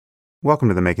Welcome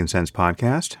to the Making Sense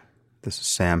podcast. This is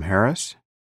Sam Harris.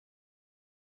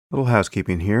 Little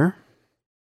housekeeping here.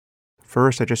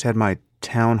 First, I just had my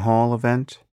town hall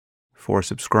event for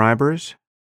subscribers.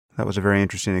 That was a very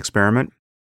interesting experiment.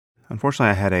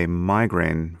 Unfortunately, I had a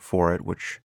migraine for it,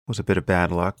 which was a bit of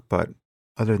bad luck, but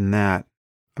other than that,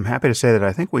 I'm happy to say that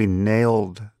I think we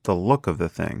nailed the look of the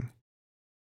thing.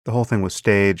 The whole thing was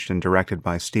staged and directed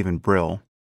by Stephen Brill,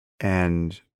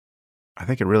 and I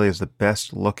think it really is the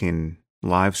best looking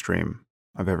live stream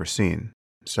I've ever seen.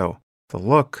 So the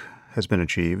look has been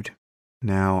achieved.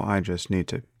 Now I just need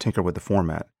to tinker with the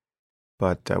format.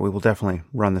 But we will definitely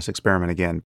run this experiment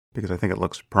again because I think it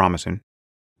looks promising.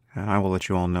 And I will let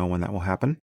you all know when that will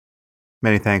happen.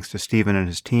 Many thanks to Stephen and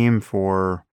his team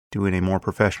for doing a more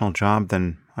professional job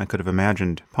than I could have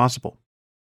imagined possible.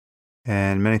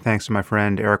 And many thanks to my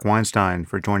friend Eric Weinstein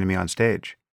for joining me on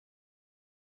stage.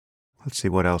 Let's see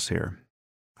what else here.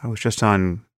 I was just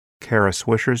on Kara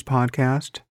Swisher's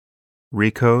podcast,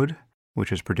 Recode,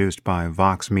 which is produced by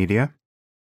Vox Media.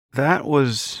 That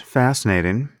was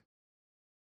fascinating.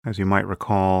 As you might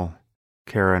recall,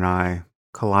 Kara and I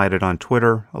collided on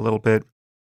Twitter a little bit,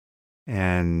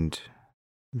 and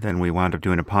then we wound up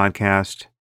doing a podcast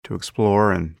to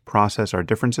explore and process our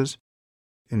differences.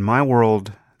 In my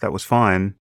world, that was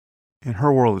fine. In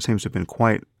her world, it seems to have been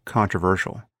quite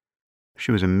controversial.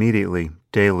 She was immediately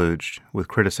deluged with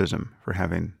criticism for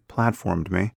having platformed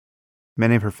me.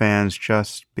 Many of her fans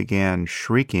just began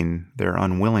shrieking their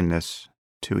unwillingness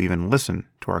to even listen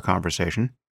to our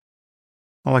conversation.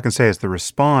 All I can say is the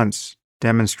response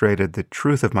demonstrated the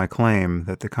truth of my claim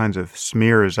that the kinds of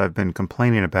smears I've been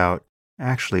complaining about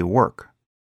actually work.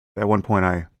 At one point,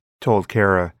 I told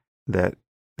Kara that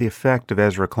the effect of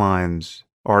Ezra Klein's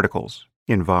articles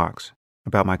in Vox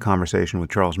about my conversation with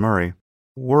Charles Murray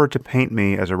were to paint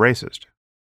me as a racist,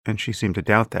 and she seemed to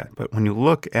doubt that. But when you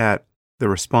look at the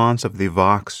response of the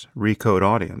Vox Recode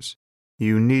audience,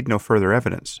 you need no further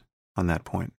evidence on that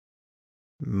point.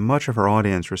 Much of her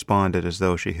audience responded as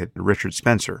though she had Richard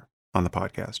Spencer on the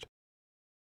podcast.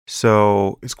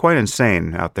 So it's quite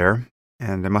insane out there,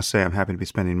 and I must say I'm happy to be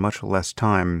spending much less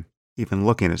time even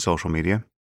looking at social media.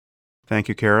 Thank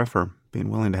you, Kara, for being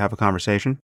willing to have a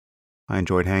conversation. I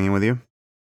enjoyed hanging with you,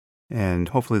 and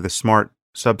hopefully the smart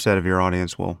subset of your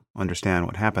audience will understand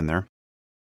what happened there.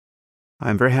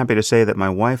 I'm very happy to say that my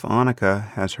wife, Annika,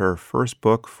 has her first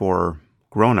book for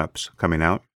grown-ups coming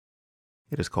out.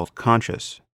 It is called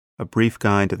Conscious, A Brief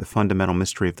Guide to the Fundamental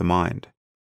Mystery of the Mind.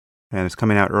 And it's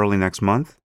coming out early next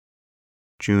month.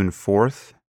 June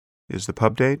 4th is the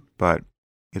pub date, but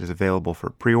it is available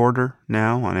for pre-order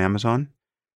now on Amazon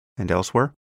and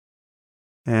elsewhere.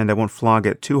 And I won't flog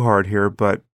it too hard here,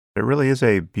 but it really is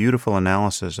a beautiful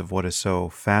analysis of what is so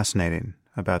fascinating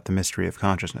about the mystery of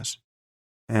consciousness.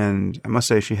 And I must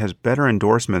say she has better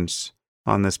endorsements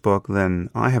on this book than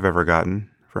I have ever gotten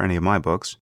for any of my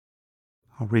books.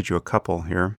 I'll read you a couple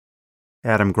here.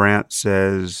 Adam Grant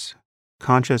says,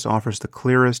 "Conscious offers the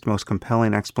clearest, most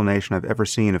compelling explanation I've ever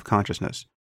seen of consciousness."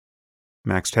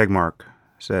 Max Tegmark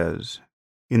says,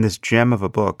 "In this gem of a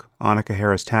book, Annika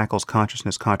Harris tackles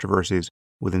consciousness controversies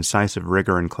with incisive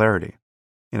rigor and clarity,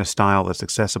 in a style that's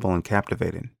accessible and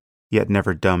captivating, yet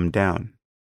never dumbed down."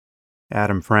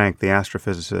 Adam Frank, the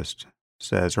astrophysicist,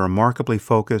 says, "A remarkably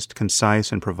focused,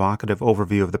 concise, and provocative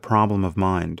overview of the problem of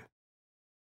mind."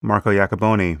 Marco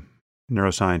Iacoboni,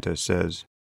 neuroscientist, says,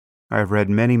 "I have read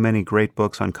many, many great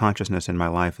books on consciousness in my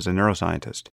life as a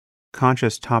neuroscientist.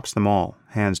 Conscious tops them all,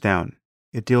 hands down.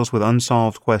 It deals with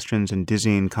unsolved questions and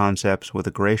dizzying concepts with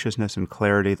a graciousness and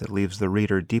clarity that leaves the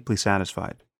reader deeply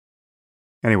satisfied."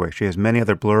 Anyway, she has many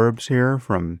other blurbs here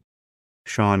from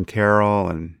Sean Carroll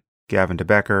and Gavin de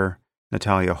Becker,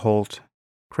 Natalia Holt,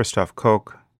 Christoph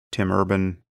Koch, Tim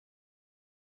Urban.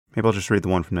 Maybe I'll just read the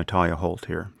one from Natalia Holt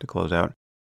here to close out.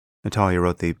 Natalia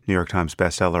wrote the New York Times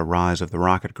bestseller Rise of the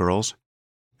Rocket Girls.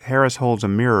 "Harris holds a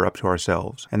mirror up to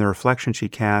ourselves, and the reflection she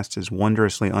casts is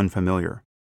wondrously unfamiliar.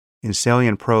 In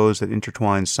salient prose that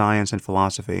intertwines science and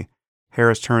philosophy,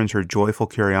 Harris turns her joyful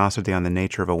curiosity on the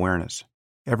nature of awareness.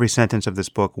 Every sentence of this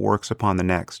book works upon the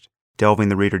next, delving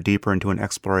the reader deeper into an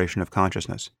exploration of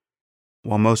consciousness.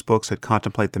 While most books that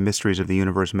contemplate the mysteries of the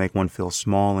universe make one feel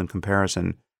small in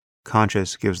comparison,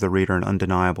 Conscious gives the reader an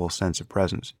undeniable sense of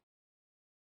presence."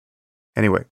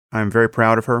 Anyway, I'm very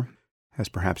proud of her, as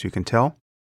perhaps you can tell,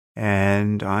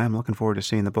 and I'm looking forward to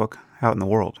seeing the book out in the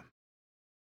world.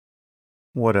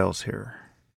 What else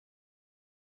here?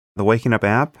 The Waking Up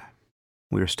app,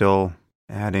 we are still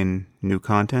adding new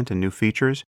content and new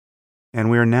features, and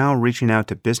we are now reaching out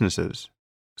to businesses.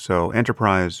 So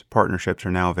enterprise partnerships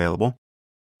are now available.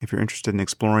 If you're interested in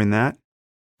exploring that,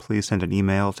 please send an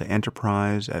email to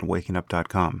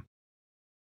enterprise@wakingup.com.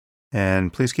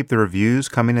 And please keep the reviews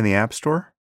coming in the App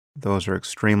Store. Those are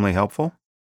extremely helpful.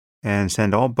 And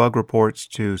send all bug reports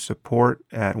to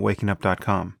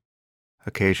support@wakingup.com.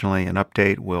 Occasionally, an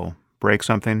update will break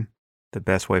something. The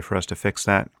best way for us to fix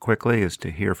that quickly is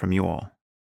to hear from you all.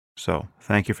 So,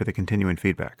 thank you for the continuing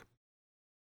feedback.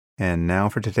 And now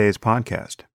for today's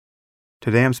podcast.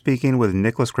 Today I'm speaking with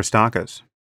Nicholas Christakis.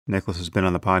 Nicholas has been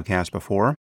on the podcast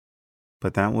before,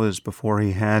 but that was before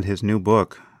he had his new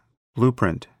book,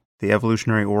 Blueprint: The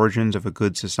Evolutionary Origins of a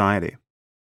Good Society.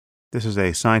 This is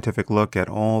a scientific look at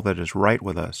all that is right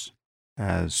with us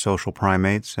as social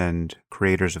primates and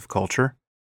creators of culture.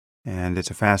 And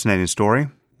it's a fascinating story.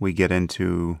 We get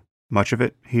into much of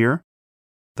it here,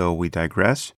 though we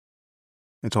digress.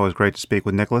 It's always great to speak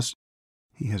with Nicholas.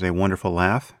 He has a wonderful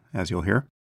laugh, as you'll hear.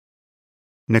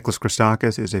 Nicholas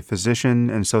Christakis is a physician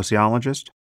and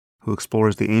sociologist who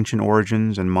explores the ancient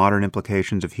origins and modern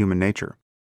implications of human nature.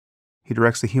 He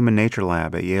directs the Human Nature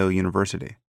Lab at Yale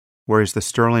University, where he's the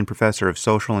Sterling Professor of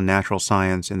Social and Natural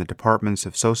Science in the departments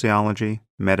of Sociology,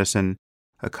 Medicine,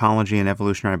 Ecology and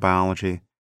Evolutionary Biology,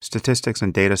 Statistics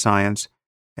and Data Science,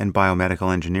 and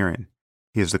Biomedical Engineering.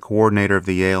 He is the coordinator of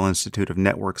the Yale Institute of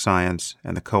Network Science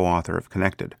and the co-author of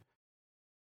Connected.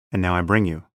 And now I bring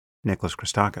you Nicholas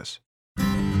Christakis.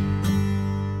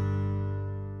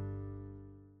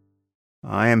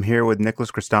 I am here with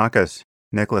Nicholas Christakis.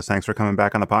 Nicholas, thanks for coming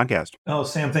back on the podcast. Oh,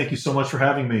 Sam, thank you so much for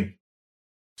having me.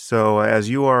 So, as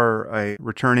you are a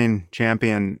returning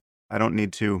champion, I don't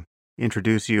need to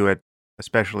introduce you at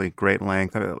especially great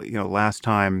length. Last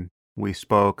time we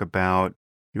spoke about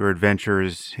your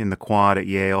adventures in the quad at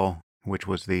Yale, which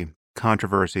was the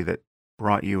controversy that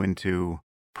brought you into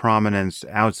prominence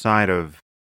outside of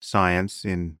science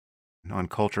on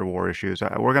culture war issues.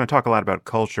 We're going to talk a lot about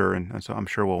culture, and so I'm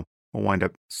sure we'll wind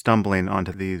up stumbling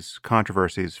onto these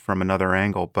controversies from another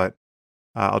angle. But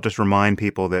I'll just remind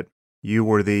people that you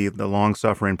were the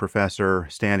long-suffering professor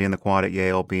standing in the quad at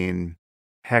Yale being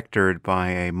hectored by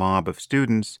a mob of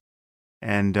students,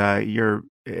 and you're,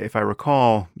 if I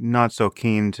recall, not so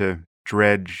keen to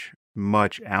dredge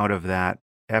much out of that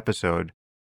episode.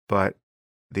 But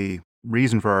the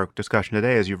reason for our discussion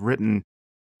today is you've written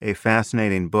a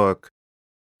fascinating book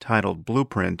titled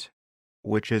Blueprint,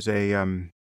 which is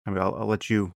I'll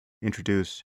let you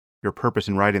introduce your purpose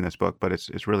in writing this book, but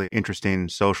it's really interesting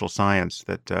social science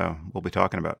that we'll be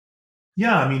talking about.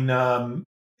 Yeah,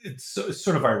 it's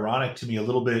sort of ironic to me a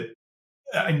little bit.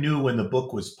 I knew when the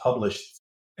book was published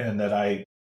and that I,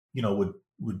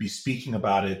 would be speaking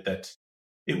about it, that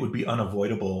it would be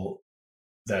unavoidable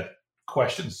that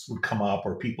questions would come up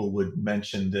or people would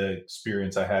mention the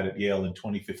experience I had at Yale in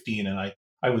 2015. And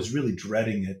I was really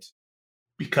dreading it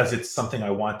because it's something I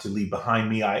want to leave behind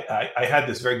me. I had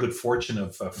this very good fortune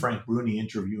of Frank Bruni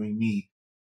interviewing me,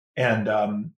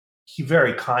 and he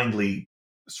very kindly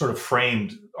sort of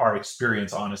framed our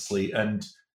experience honestly, and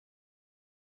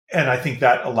I think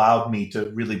that allowed me to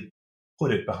really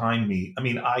put it behind me.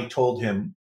 I told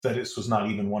him that this was not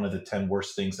even one of the 10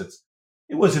 worst things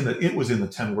it was in the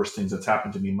 10 worst things that's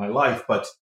happened to me in my life, but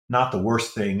not the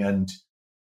worst thing. And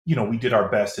we did our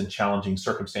best in challenging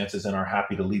circumstances and are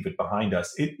happy to leave it behind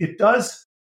us. It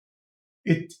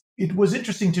was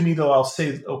interesting to me, though. I'll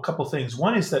say a couple things.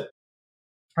 One is that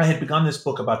I had begun this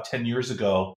book about 10 years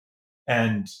ago,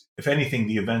 and if anything,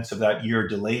 the events of that year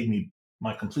delayed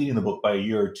my completing the book by a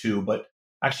year or two, but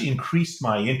actually increased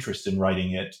my interest in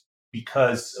writing it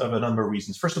because of a number of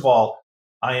reasons. First of all,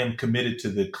 I am committed to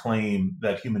the claim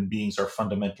that human beings are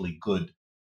fundamentally good,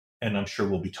 and I'm sure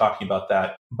we'll be talking about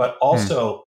that. But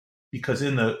also because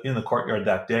in the courtyard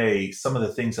that day, some of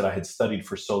the things that I had studied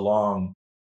for so long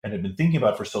and had been thinking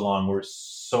about for so long were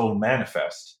so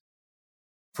manifest.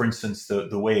 For instance,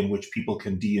 the way in which people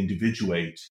can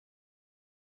de-individuate,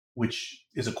 which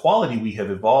is a quality we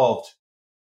have evolved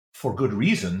for good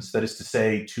reasons. That is to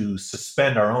say, to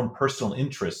suspend our own personal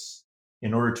interests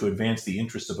in order to advance the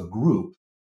interests of a group,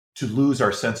 to lose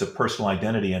our sense of personal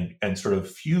identity and sort of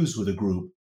fuse with a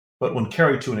group. But when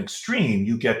carried to an extreme,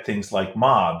 you get things like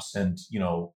mobs and,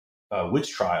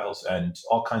 witch trials and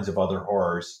all kinds of other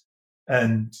horrors.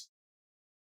 And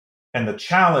the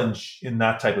challenge in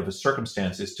that type of a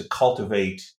circumstance is to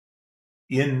cultivate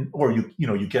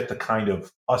you get the kind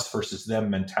of us versus them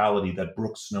mentality that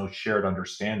Brooks knows shared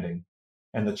understanding.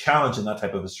 And the challenge in that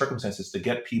type of a circumstance is to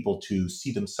get people to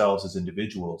see themselves as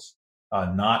individuals,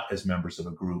 not as members of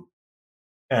a group.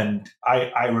 And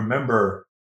I remember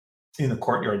in the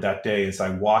courtyard that day, as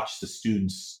I watched the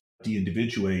students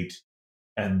de-individuate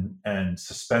and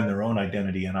suspend their own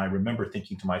identity. And I remember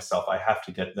thinking to myself, I have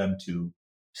to get them to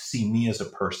see me as a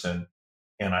person,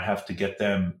 and I have to get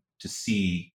them to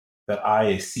see that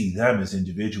I see them as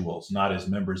individuals, not as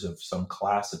members of some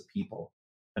class of people.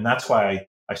 And that's why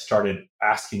I started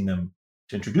asking them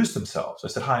to introduce themselves. I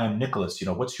said, "Hi, I'm Nicholas.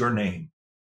 What's your name?"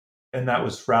 And that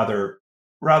was rather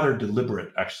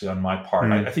deliberate, actually, on my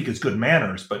part. I think it's good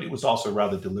manners, but it was also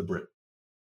rather deliberate.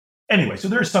 Anyway, so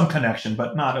there's some connection,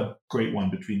 but not a great one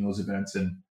between those events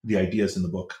and the ideas in the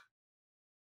book.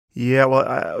 Yeah, well,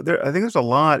 I think there's a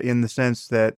lot in the sense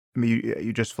that, I mean,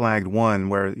 you just flagged one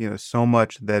where, so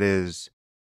much that is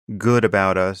good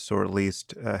about us, or at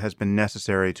least has been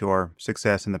necessary to our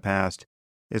success in the past,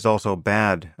 is also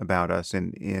bad about us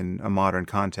in a modern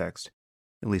context,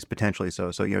 at least potentially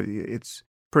so. So, it's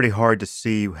pretty hard to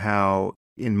see how,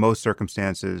 in most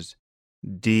circumstances,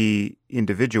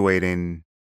 de-individuating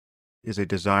is a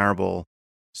desirable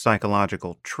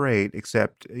psychological trait,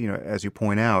 except, as you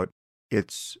point out,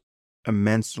 it's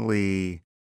immensely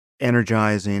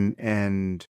energizing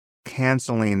and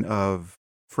canceling of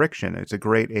friction. It's a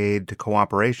great aid to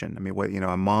cooperation. I mean,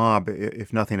 a mob,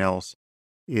 if nothing else,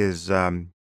 is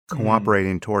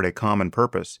cooperating toward a common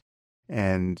purpose.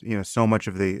 And, so much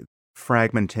of the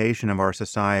fragmentation of our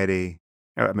society,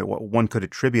 I mean, one could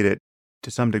attribute it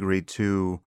to some degree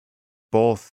to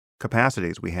both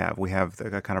capacities we have. We have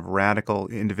a kind of radical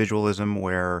individualism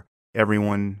where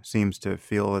everyone seems to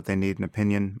feel that they need an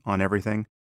opinion on everything.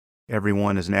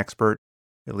 Everyone is an expert,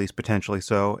 at least potentially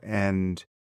so. And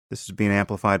this is being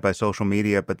amplified by social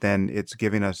media, but then it's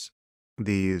giving us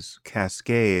these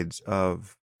cascades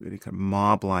of kind of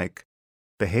mob-like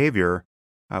behavior,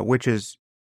 which is,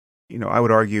 I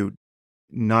would argue,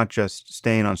 not just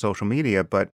staying on social media,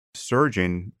 but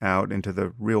surging out into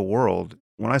the real world.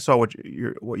 When I saw what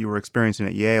you were experiencing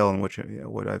at Yale, and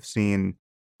what I've seen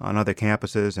on other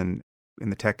campuses and in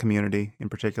the tech community in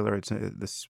particular, it's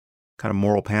this kind of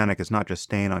moral panic is not just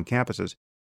staying on campuses.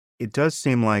 It does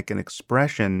seem like an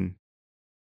expression,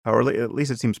 or at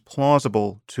least it seems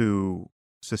plausible to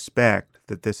suspect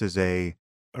that this is a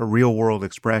real world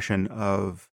expression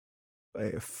of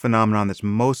a phenomenon that's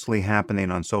mostly happening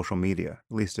on social media.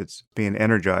 At least it's being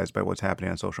energized by what's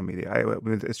happening on social media.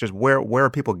 It's just where are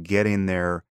people getting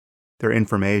their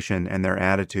information and their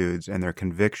attitudes and their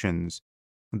convictions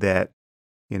that,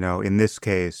 in this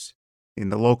case, in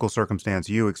the local circumstance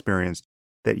you experienced,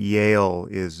 that Yale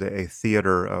is a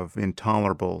theater of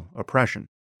intolerable oppression.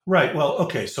 Right. Well,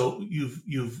 okay. So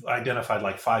you've identified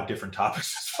like 5 different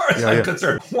topics as far as I'm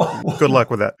concerned. Good luck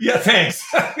with that. Yeah, thanks.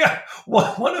 Yeah.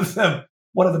 One of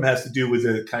them has to do with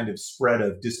a kind of spread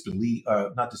of disbelief,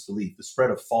 not disbelief, the spread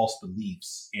of false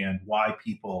beliefs, and why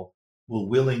people will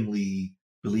willingly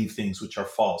believe things which are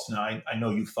false. Now, I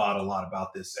know you've thought a lot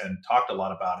about this and talked a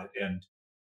lot about it, and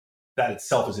that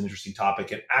itself is an interesting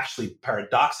topic. And actually,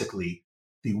 paradoxically,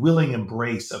 the willing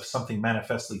embrace of something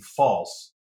manifestly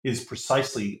false is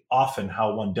precisely often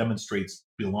how one demonstrates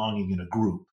belonging in a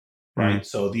group, right?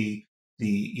 So the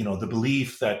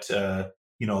belief that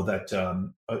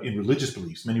in religious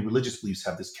beliefs, many religious beliefs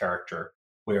have this character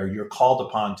where you're called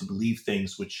upon to believe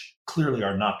things which clearly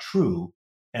are not true,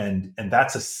 and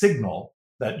that's a signal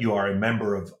that you are a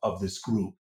member of this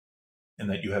group, and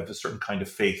that you have a certain kind of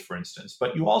faith, for instance.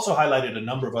 But you also highlighted a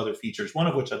number of other features, one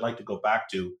of which I'd like to go back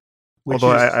to.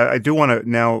 Although I do want to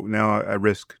now I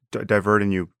risk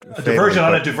diverting you. A diversion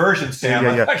on a diversion, Sam.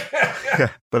 Yeah.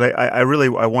 But I really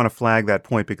want to flag that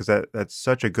point because that's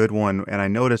such a good one, and I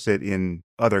notice it in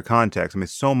other contexts. I mean,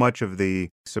 so much of the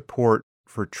support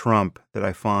for Trump that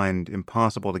I find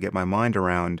impossible to get my mind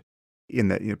around, in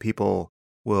that people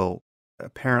will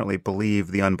apparently believe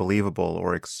the unbelievable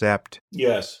or accept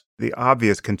the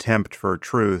obvious contempt for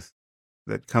truth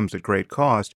that comes at great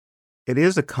cost. It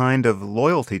is a kind of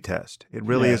loyalty test. It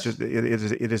really is just,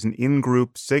 it is an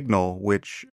in-group signal,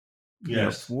 which,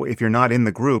 if you're not in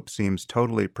the group, seems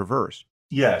totally perverse.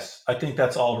 Yes, I think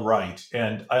that's all right.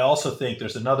 And I also think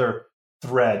there's another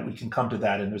thread, we can come to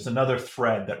that, and there's another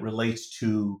thread that relates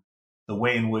to the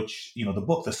way in which,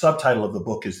 the subtitle of the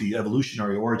book is The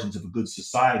Evolutionary Origins of a Good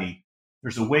Society.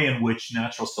 There's a way in which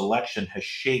natural selection has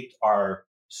shaped our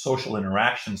social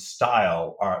interaction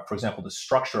style, for example, the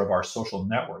structure of our social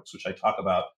networks, which I talk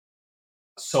about,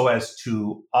 so as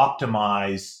to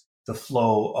optimize the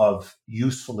flow of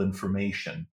useful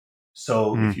information.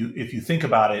 So if you think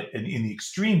about it, in the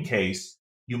extreme case,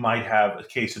 you might have a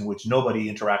case in which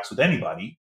nobody interacts with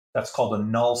anybody. That's called a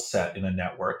null set in a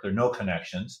network. There are no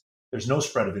connections. There's no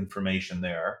spread of information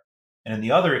there. And in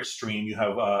the other extreme, you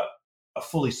have a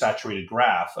fully saturated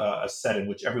graph, a set in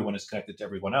which everyone is connected to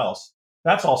everyone else.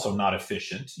 That's also not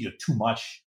efficient. Too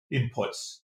much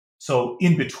inputs. So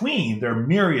in between, there are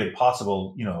myriad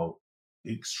possible,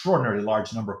 extraordinarily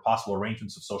large number of possible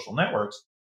arrangements of social networks.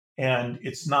 And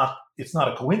it's not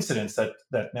a coincidence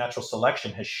that natural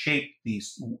selection has shaped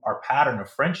our pattern of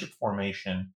friendship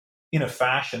formation in a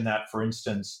fashion that, for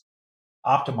instance,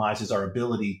 optimizes our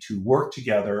ability to work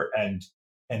together and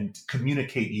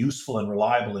communicate useful and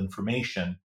reliable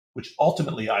information, which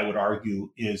ultimately I would argue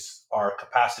is our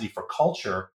capacity for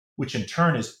culture, which in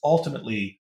turn is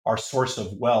ultimately our source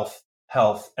of wealth,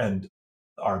 health, and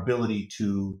our ability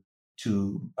to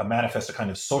manifest a kind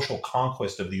of social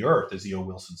conquest of the earth, as E.O.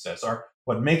 Wilson says.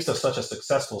 What makes us such a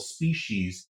successful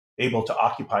species, able to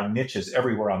occupy niches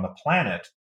everywhere on the planet,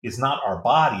 is not our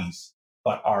bodies,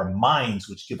 but our minds,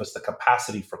 which give us the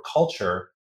capacity for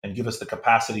culture and give us the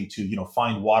capacity to,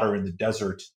 find water in the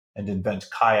desert and invent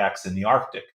kayaks in the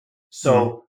Arctic.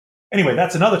 So anyway,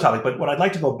 that's another topic. But what I'd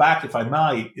like to go back, if I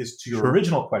might, is to your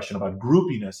original question about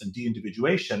groupiness and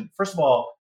de-individuation. First of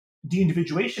all,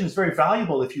 de-individuation is very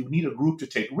valuable if you need a group to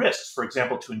take risks, for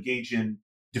example, to engage in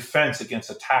defense against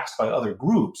attacks by other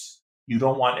groups. You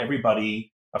don't want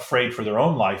everybody afraid for their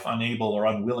own life, unable or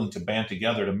unwilling to band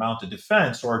together to mount a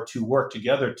defense or to work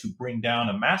together to bring down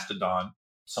a mastodon,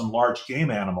 some large game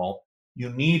animal.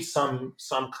 You need some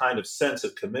kind of sense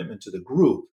of commitment to the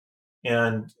group.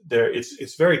 And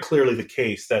it's very clearly the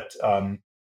case that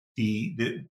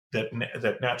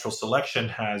that natural selection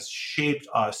has shaped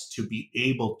us to be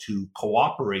able to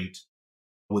cooperate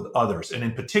with others, and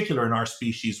in particular in our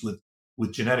species with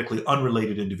genetically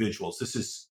unrelated individuals. This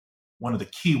is one of the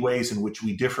key ways in which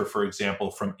we differ, for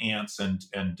example, from ants and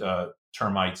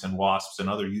termites and wasps and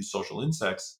other eusocial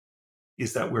insects,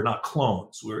 is that we're not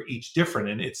clones. We're each different,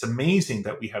 and it's amazing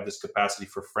that we have this capacity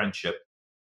for friendship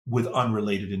with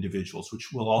unrelated individuals,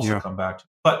 which we'll also come back to.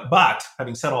 But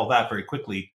having said all that very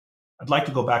quickly, I'd like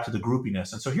to go back to the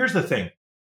groupiness. And so here's the thing.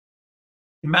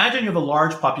 Imagine you have a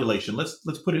large population. Let's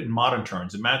put it in modern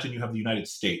terms. Imagine you have the United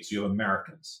States, you have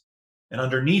Americans. And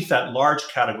underneath that large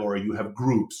category, you have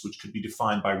groups, which could be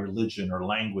defined by religion or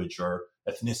language or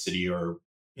ethnicity or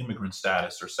immigrant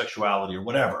status or sexuality or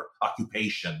whatever,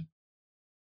 occupation.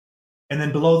 And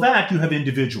then below that, you have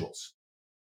individuals,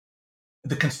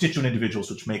 the constituent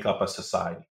individuals which make up a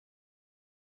society.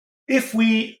 If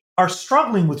we are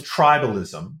struggling with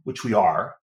tribalism, which we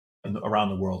are around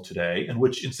the world today, and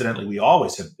which incidentally we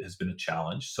always has been a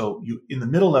challenge. So in the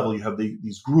middle level, you have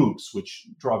these groups which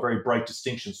draw very bright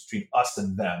distinctions between us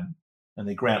and them, and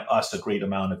they grant us a great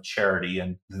amount of charity,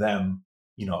 and them,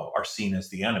 are seen as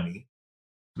the enemy.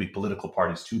 To be political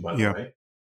parties too, by the way.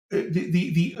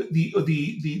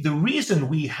 The reason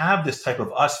we have this type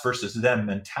of us versus them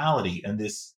mentality and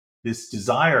this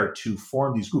desire to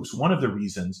form these groups, one of the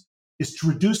reasons is to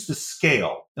reduce the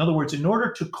scale. In other words, in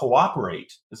order to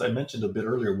cooperate, as I mentioned a bit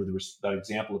earlier with that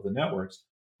example of the networks,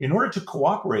 in order to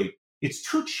cooperate, it's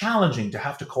too challenging to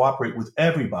have to cooperate with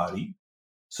everybody.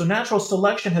 So natural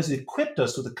selection has equipped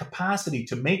us with the capacity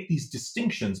to make these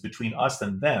distinctions between us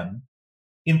and them,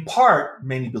 in part,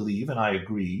 many believe, and I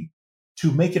agree,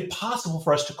 to make it possible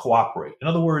for us to cooperate. In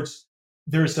other words,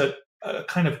 there's a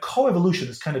kind of coevolution,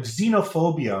 this kind of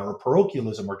xenophobia or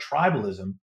parochialism or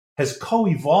tribalism has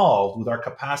co-evolved with our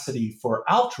capacity for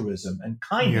altruism and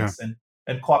kindness and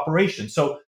cooperation.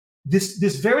 So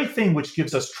this very thing which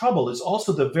gives us trouble is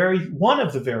also one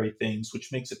of the very things which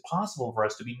makes it possible for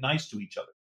us to be nice to each other.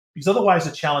 Because otherwise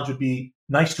the challenge would be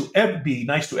nice to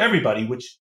everybody,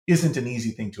 which isn't an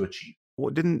easy thing to achieve. Well,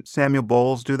 didn't Samuel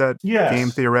Bowles do that game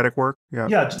theoretic work?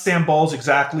 Yeah, Sam Bowles,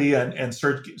 exactly, and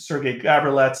Sergei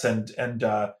Gavrilets and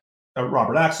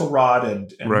Robert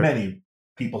Axelrod and many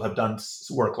people have done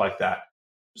work like that.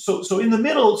 So in the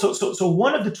middle, so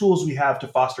one of the tools we have to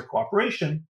foster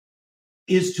cooperation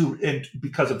is and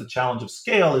because of the challenge of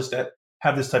scale, is to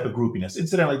have this type of groupiness.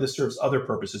 Incidentally, this serves other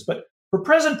purposes, but for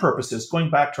present purposes, going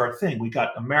back to our thing, we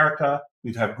got America,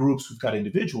 we've had groups, we've got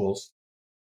individuals.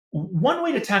 One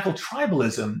way to tackle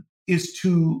tribalism is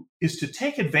to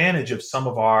take advantage of some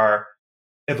of our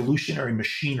evolutionary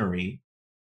machinery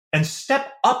and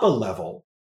step up a level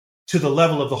to the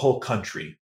level of the whole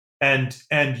country and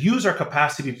use our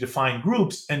capacity to define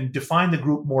groups and define the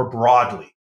group more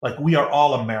broadly, like we are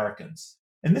all Americans.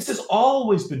 And this has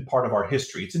always been part of our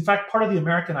history. It's in fact part of the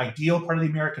American ideal, part of the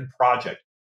American project.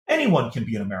 Anyone can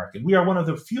be an American. We are one of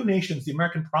the few nations, the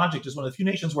American project is one of the few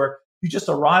nations where you just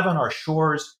arrive on our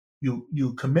shores,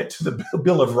 you commit to the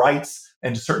Bill of Rights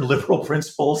and certain liberal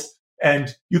principles,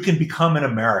 and you can become an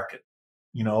American.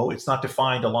 It's not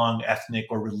defined along ethnic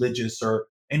or religious or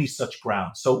any such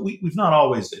ground. So we've not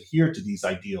always adhered to these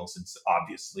ideals,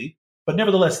 obviously, but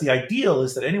nevertheless, the ideal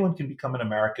is that anyone can become an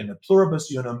American, a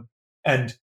pluribus unum,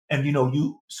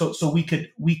 so we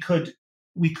could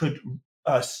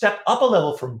step up a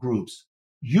level from groups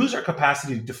use our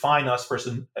capacity to define us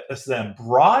versus them,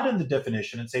 broaden the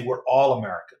definition and say we're all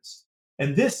Americans.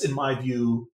 And this, in my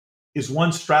view, is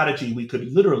one strategy we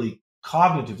could literally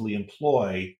cognitively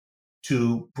employ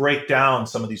to break down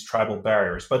some of these tribal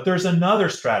barriers. But there's another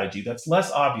strategy that's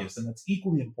less obvious and that's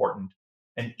equally important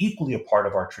and equally a part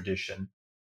of our tradition.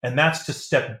 And that's to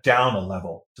step down a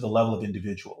level to the level of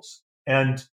individuals.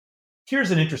 And here's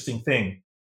an interesting thing.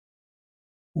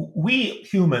 We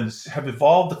humans have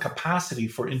evolved the capacity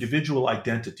for individual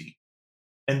identity.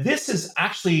 And this is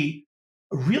actually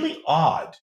really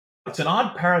odd. It's an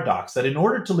odd paradox that in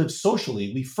order to live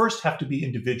socially, we first have to be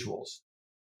individuals.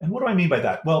 And what do I mean by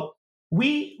that? Well,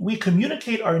 we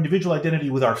communicate our individual identity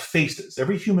with our faces.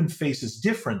 Every human face is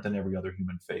different than every other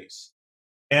human face.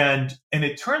 And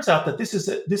it turns out that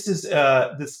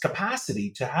this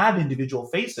capacity to have individual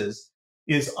faces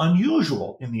is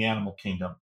unusual in the animal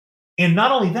kingdom. And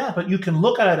not only that, but you can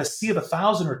look at a sea of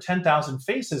 1,000 or 10,000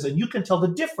 faces, and you can tell the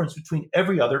difference between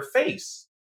every other face.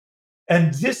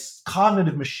 And this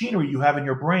cognitive machinery you have in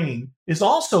your brain is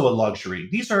also a luxury.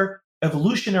 These are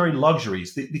evolutionary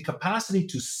luxuries. The capacity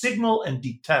to signal and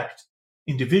detect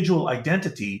individual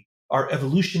identity are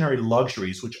evolutionary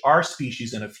luxuries, which our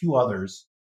species and a few others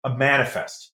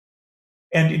manifest.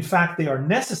 And in fact, they are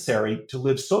necessary to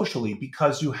live socially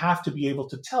because you have to be able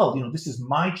to tell, this is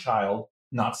my child,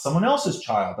 not someone else's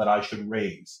child that I should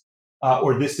raise.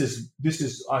 Or this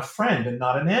is a friend and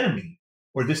not an enemy.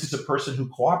 Or this is a person who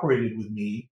cooperated with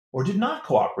me or did not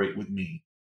cooperate with me.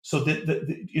 So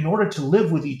that in order to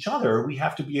live with each other, we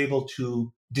have to be able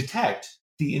to detect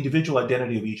the individual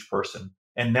identity of each person.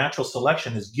 And natural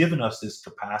selection has given us this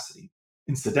capacity.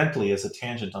 Incidentally, as a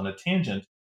tangent on a tangent,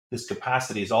 this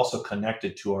capacity is also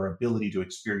connected to our ability to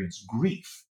experience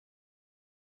grief,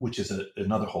 which is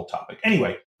another whole topic.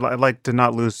 Anyway. I'd like to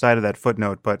not lose sight of that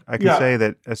footnote, but I can say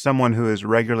that as someone who is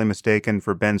regularly mistaken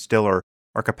for Ben Stiller,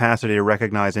 our capacity to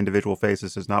recognize individual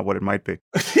faces is not what it might be.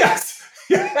 Yes,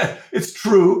 yeah, it's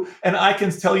true. And I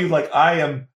can tell you, I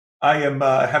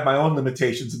have my own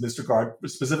limitations in this regard,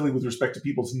 specifically with respect to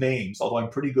people's names. Although I'm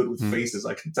pretty good with faces,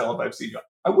 I can tell if I've seen you.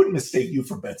 I wouldn't mistake you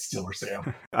for Ben Stiller,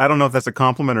 Sam. I don't know if that's a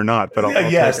compliment or not, but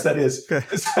yes, that is.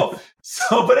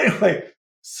 But anyway,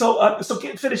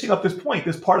 finishing up this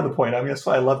part of the point. I mean, that's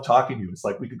why I love talking to you. It's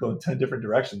like we could go in 10 different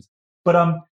directions.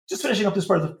 But just finishing up this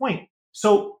part of the point.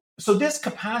 So this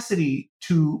capacity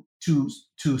to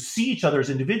see each other as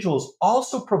individuals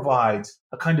also provides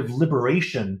a kind of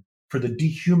liberation for the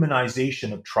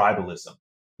dehumanization of tribalism.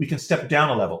 We can step down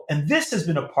a level. And this has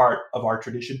been a part of our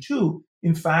tradition too.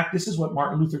 In fact, this is what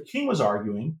Martin Luther King was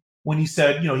arguing when he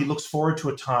said, he looks forward to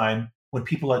a time when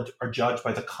people are judged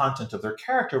by the content of their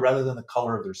character rather than the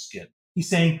color of their skin. He's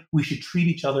saying we should treat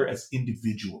each other as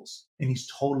individuals. And he's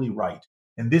totally right.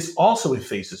 And this also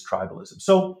effaces tribalism.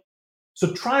 So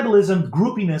tribalism,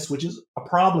 groupiness, which is a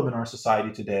problem in our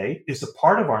society today, is a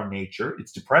part of our nature.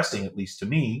 It's depressing, at least to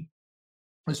me,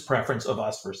 this preference of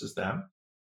us versus them.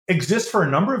 Exists for a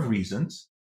number of reasons,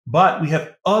 but we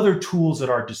have other tools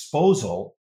at our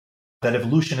disposal that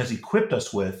evolution has equipped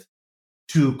us with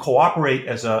to cooperate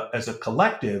as a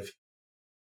collective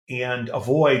and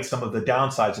avoid some of the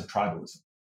downsides of tribalism.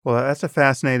 Well, that's a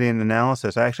fascinating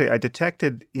analysis. Actually, I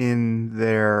detected in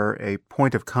there a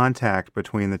point of contact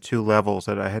between the two levels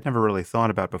that I had never really thought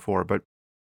about before, but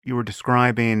you were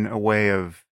describing a way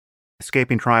of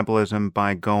escaping tribalism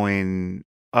by going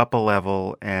up a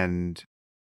level and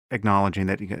acknowledging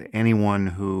that anyone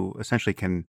who essentially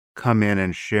can come in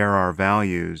and share our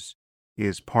values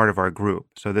is part of our group.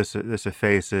 So this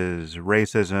effaces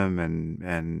racism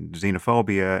and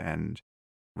xenophobia and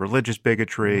religious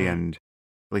bigotry and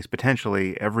at least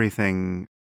potentially everything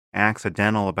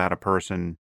accidental about a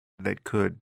person that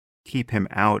could keep him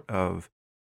out of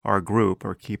our group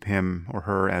or keep him or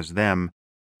her as them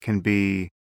can be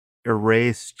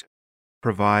erased,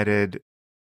 provided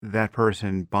that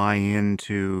person buy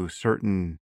into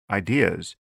certain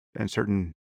ideas and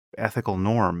certain ethical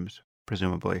norms,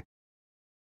 presumably.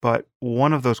 But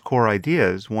one of those core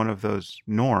ideas, one of those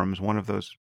norms, one of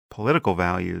those political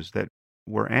values that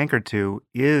we're anchored to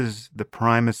is the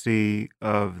primacy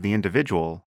of the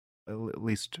individual, at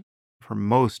least for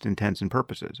most intents and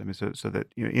purposes. I mean, so that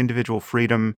individual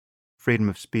freedom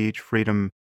of speech,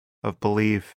 freedom of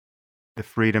belief, the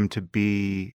freedom to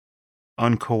be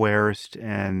uncoerced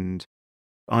and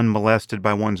unmolested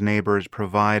by one's neighbors,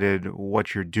 provided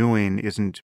what you're doing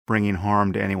isn't bringing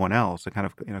harm to anyone else. A kind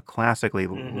of classically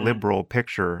liberal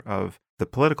picture of the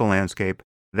political landscape.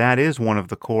 That is one of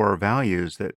the core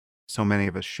values that so many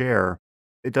of us share.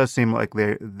 It does seem like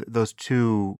those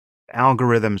two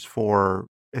algorithms for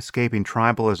escaping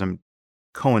tribalism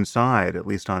coincide, at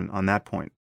least on that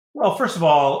point? Well, first of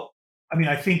all, I mean,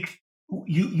 I think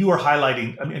you are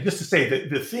highlighting. I mean, just to say that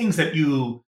the things that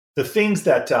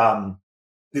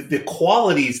the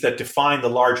qualities that define the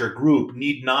larger group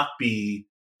need not be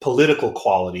political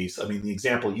qualities. I mean, the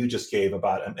example you just gave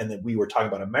about, and then we were talking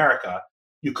about America,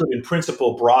 you could, in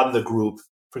principle, broaden the group.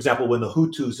 For example, when the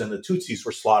Hutus and the Tutsis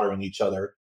were slaughtering each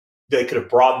other, they could have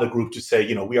broadened the group to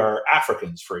say, we are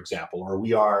Africans, for example, or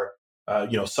we are,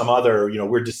 some other,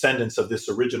 we're descendants of this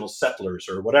original settlers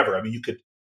or whatever. I mean, you could,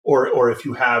 or if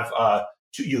you have,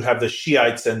 you have the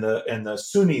Shiites and the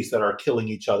Sunnis that are killing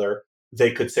each other,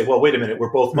 they could say, well, wait a minute,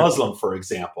 we're both Muslim, for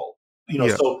example.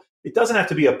 Yeah. So it doesn't have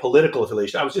to be a political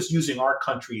affiliation. I was just using our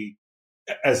country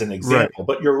as an example, Right.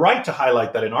 but you're right to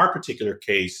highlight that in our particular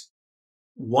case,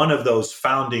 one of those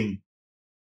founding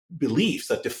beliefs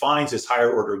that defines this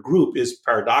higher order group is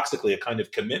paradoxically a kind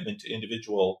of commitment to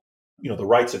individual, the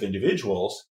rights of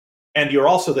individuals. And you're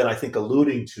also then, I think,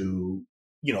 alluding to,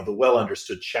 the well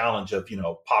understood challenge of,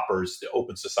 Popper's The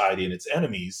Open Society and Its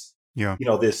Enemies. Yeah.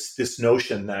 This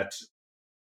notion that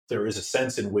there is a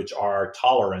sense in which our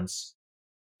tolerance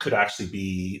could actually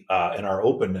be, and our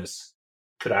openness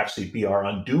could actually be our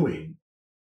undoing.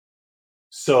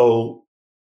 So,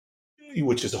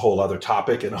 which is a whole other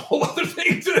topic and a whole other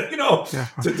thing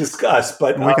to discuss.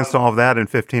 But we can solve that in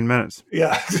 15 minutes.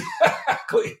 Yeah,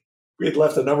 exactly. We had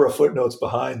left a number of footnotes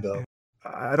behind, though.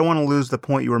 I don't want to lose the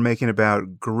point you were making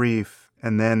about grief,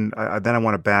 and then I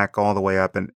want to back all the way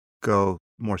up and go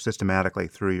more systematically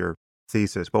through your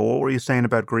thesis. But what were you saying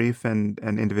about grief and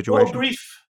individuation?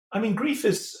 Well, grief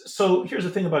is, so here's the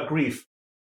thing about grief,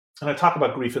 and I talk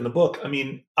about grief in the book. I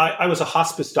mean, I was a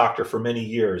hospice doctor for many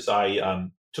years. I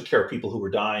took care of people who were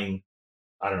dying,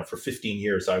 I don't know, for 15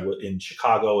 years. I was in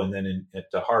Chicago and then at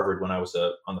Harvard when I was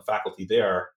on the faculty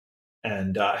there.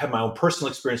 And I had my own personal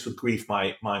experience with grief.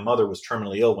 My mother was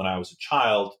terminally ill when I was a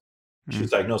child. She was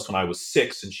diagnosed when I was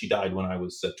 6, and she died when I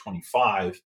was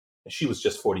 25. And she was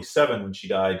just 47 when she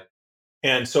died.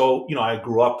 And so, I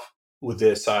grew up with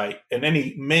this. I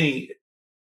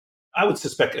would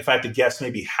suspect, if I had to guess,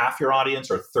 maybe half your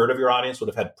audience or a third of your audience would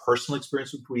have had personal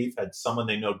experience with grief, had someone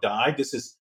they know died. This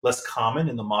is less common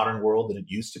in the modern world than it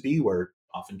used to be, where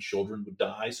often children would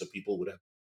die. So people would have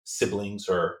siblings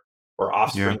or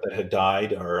offspring that had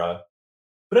died.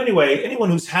 But anyway, anyone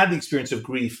who's had the experience of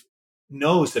grief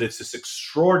knows that it's this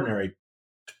extraordinary,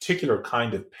 particular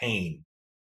kind of pain.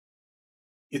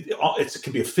 It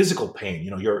can be a physical pain.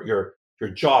 Your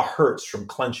jaw hurts from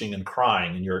clenching and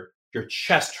crying, and your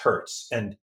chest hurts,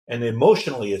 and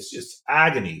emotionally it's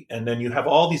agony. And then you have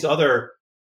all these other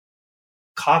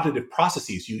cognitive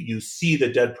processes. You see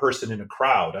the dead person in a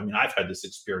crowd. I mean, I've had this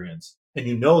experience, and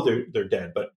they're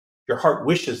dead, but your heart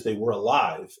wishes they were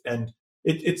alive. And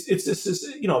it's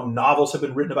novels have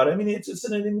been written about it. I mean, it's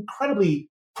an incredibly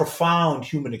profound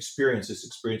human experience, this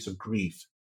experience of grief.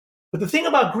 But the thing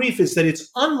about grief is that it's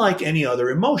unlike any other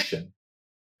emotion.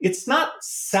 It's not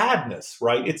sadness,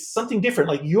 right? It's something different.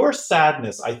 Like your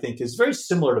sadness, I think, is very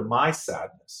similar to my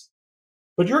sadness.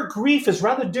 But your grief is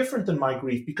rather different than my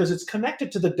grief because it's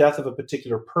connected to the death of a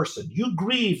particular person. You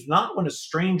grieve not when a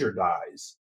stranger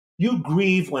dies. You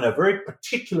grieve when a very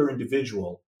particular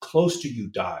individual close to you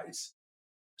dies.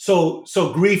 So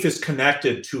grief is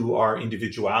connected to our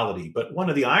individuality. But one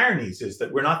of the ironies is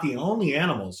that we're not the only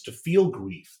animals to feel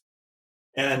grief.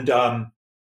 And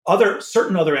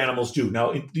certain other animals do.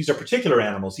 Now, these are particular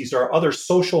animals. These are other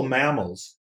social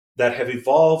mammals that have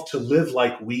evolved to live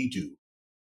like we do.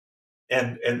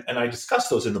 And I discuss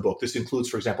those in the book. This includes,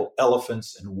 for example,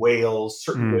 elephants and whales,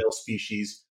 certain whale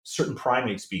species, certain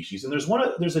primate species. And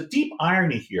there's a deep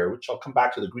irony here, which I'll come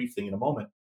back to the grief thing in a moment,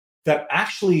 that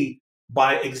actually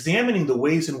by examining the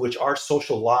ways in which our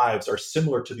social lives are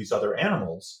similar to these other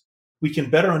animals, we can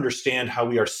better understand how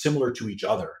we are similar to each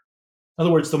other. In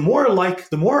other words, the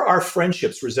more our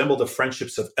friendships resemble the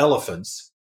friendships of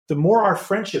elephants, the more our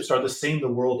friendships are the same the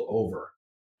world over.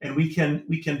 And we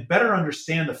can better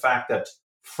understand the fact that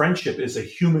friendship is a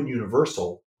human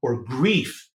universal, or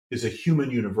grief is a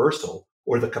human universal,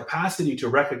 or the capacity to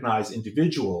recognize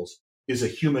individuals is a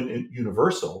human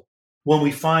universal, when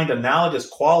we find analogous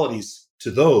qualities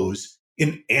to those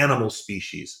in animal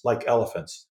species like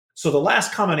elephants. So the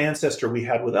last common ancestor we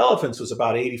had with elephants was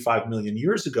about 85 million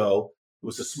years ago. It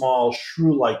was a small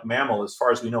shrew-like mammal. As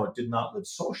far as we know, it did not live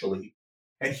socially.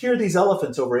 And here these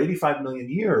elephants, over 85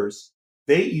 million years,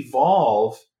 they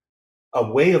evolve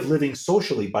a way of living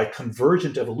socially by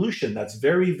convergent evolution that's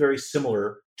very, very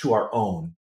similar to our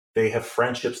own. They have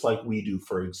friendships like we do,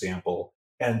 for example,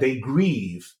 and they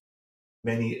grieve.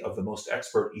 Many of the most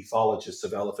expert ethologists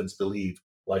of elephants believe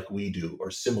like we do, or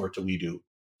similar to we do.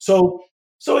 So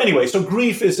So anyway, so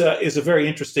grief is a very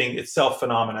interesting itself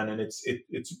phenomenon, and it's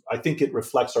I think it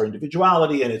reflects our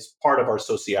individuality and it's part of our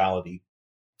sociality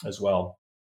as well.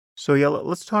 So yeah,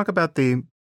 let's talk about the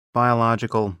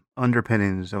biological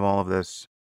underpinnings of all of this,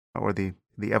 or the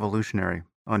evolutionary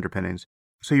underpinnings.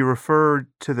 So you referred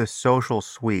to the social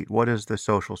suite. What is the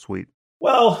social suite?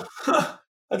 Well,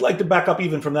 I'd like to back up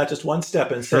even from that just one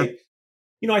step and Sure. say,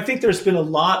 I think there's been a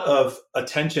lot of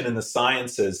attention in the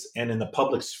sciences and in the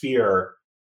public sphere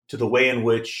to the way in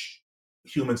which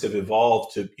humans have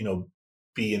evolved to,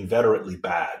 be inveterately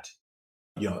bad.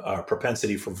 Our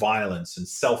propensity for violence and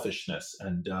selfishness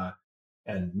and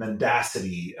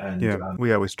mendacity and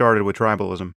We started with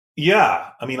tribalism. yeah,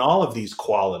 I mean all of these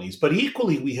qualities. But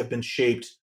equally, we have been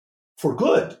shaped for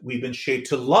good. We've been shaped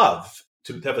to love,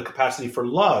 to have the capacity for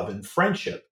love and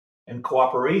friendship and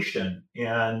cooperation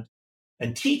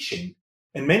and teaching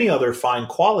and many other fine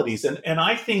qualities. And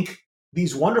I think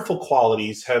these wonderful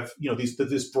qualities have,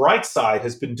 this bright side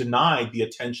has been denied the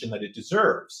attention that it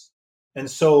deserves. And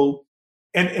so,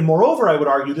 and moreover, I would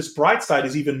argue this bright side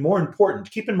is even more important.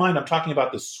 Keep in mind, I'm talking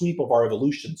about the sweep of our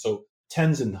evolution. So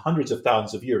tens and hundreds of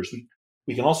thousands of years.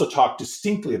 We can also talk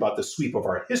distinctly about the sweep of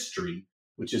our history,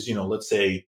 which is, let's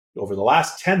say over the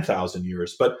last 10,000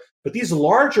 years. But these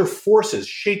larger forces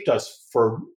shaped us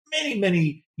for many,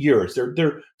 many years.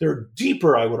 They're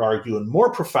deeper, I would argue, and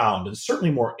more profound, and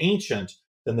certainly more ancient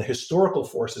than the historical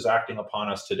forces acting upon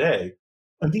us today.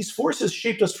 And these forces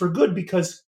shaped us for good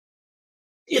because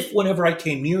if whenever I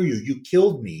came near you, you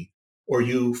killed me, or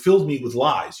you filled me with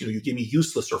lies, you gave me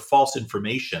useless or false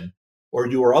information, or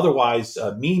you were otherwise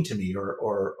mean to me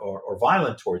or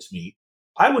violent towards me,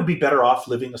 I would be better off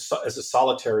living as a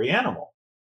solitary animal.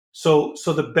 So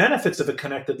the benefits of a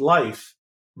connected life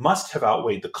must have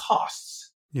outweighed the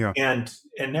costs. Yeah. And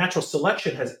natural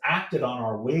selection has acted on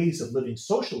our ways of living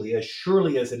socially as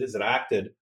surely as it has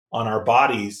acted on our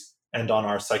bodies and on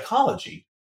our psychology.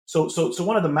 So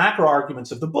one of the macro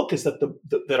arguments of the book is that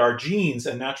that our genes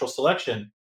and natural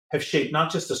selection have shaped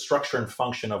not just the structure and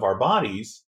function of our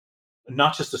bodies,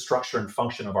 not just the structure and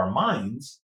function of our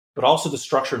minds, but also the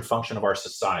structure and function of our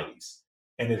societies.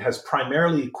 And it has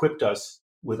primarily equipped us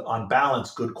with, on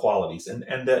balance, good qualities. And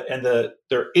there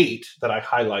are 8 that I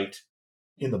highlight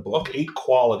in the book, 8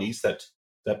 qualities that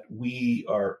we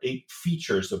are 8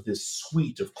 features of this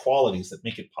suite of qualities that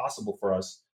make it possible for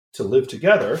us to live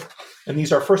together. And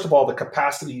these are, first of all, the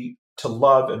capacity to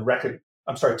love and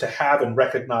to have and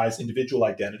recognize individual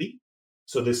identity.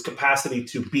 So this capacity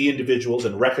to be individuals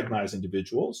and recognize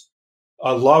individuals.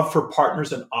 A love for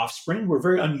partners and offspring. We're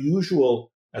very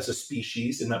unusual as a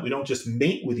species in that we don't just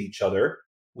mate with each other.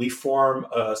 We form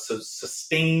a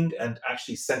sustained and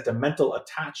actually sentimental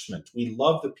attachment. We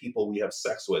love the people we have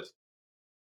sex with.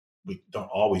 We don't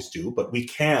always do, but we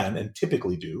can and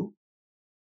typically do.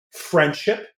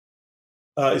 Friendship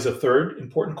is a third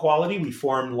important quality. We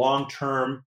form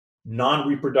long-term,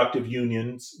 non-reproductive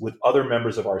unions with other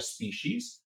members of our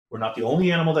species. We're not the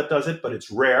only animal that does it, but it's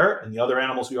rare. And the other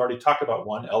animals, we already talked about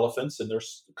one, elephants, and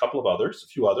there's a couple of others, a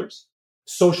few others.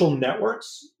 Social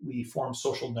networks, we form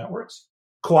social networks.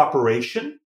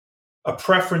 Cooperation, a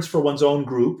preference for one's own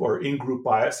group or in-group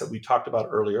bias that we talked about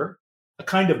earlier. A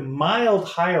kind of mild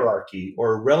hierarchy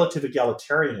or relative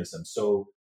egalitarianism. So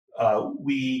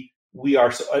we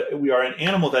are an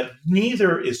animal that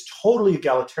neither is totally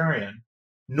egalitarian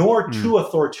nor too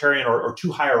authoritarian or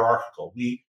too hierarchical.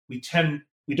 We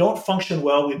don't function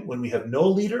well when we have no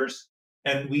leaders,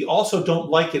 and we also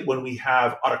don't like it when we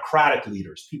have autocratic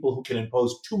leaders, people who can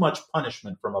impose too much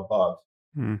punishment from above.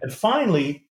 And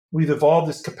finally, we've evolved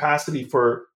this capacity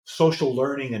for social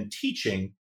learning and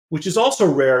teaching, which is also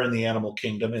rare in the animal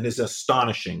kingdom and is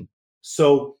astonishing.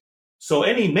 So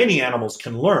many animals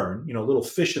can learn. Little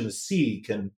fish in the sea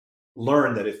can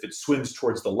learn that if it swims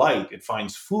towards the light, it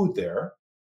finds food there.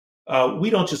 We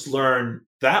don't just learn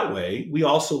that way. We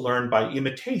also learn by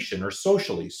imitation or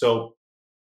socially. So,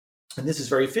 and this is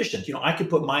very efficient. I could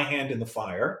put my hand in the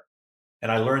fire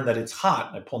and I learn that it's hot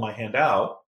and I pull my hand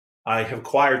out. I have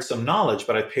acquired some knowledge,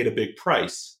 but I paid a big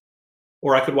price.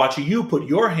 Or I could watch you put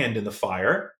your hand in the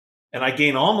fire and I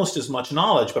gain almost as much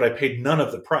knowledge, but I paid none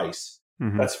of the price.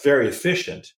 That's very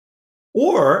efficient.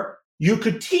 Or you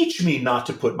could teach me not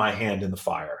to put my hand in the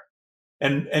fire.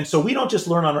 And so we don't just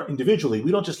learn individually,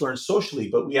 we don't just learn socially,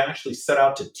 but we actually set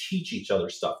out to teach each other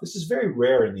stuff. This is very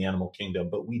rare in the animal kingdom,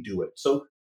 but we do it. So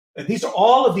these are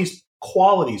all of these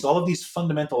qualities, all of these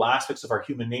fundamental aspects of our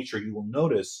human nature, you will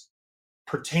notice,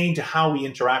 pertain to how we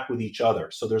interact with each other.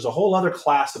 So there's a whole other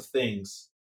class of things.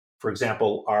 For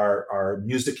example, our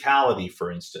musicality,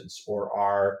 for instance, or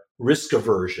our risk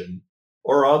aversion,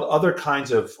 or other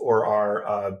kinds of, or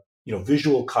our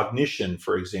visual cognition,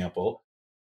 for example,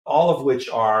 all of which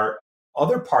are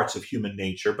other parts of human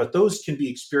nature, but those can be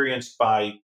experienced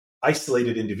by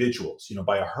isolated individuals.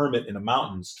 By a hermit in the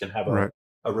mountains can have Right.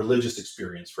 a religious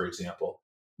experience, for example.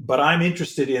 But I'm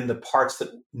interested in the parts that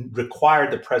require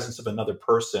the presence of another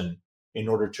person in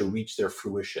order to reach their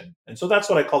fruition. And so that's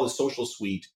what I call the social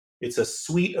suite. It's a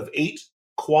suite of 8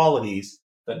 qualities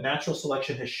that natural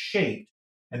selection has shaped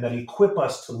and that equip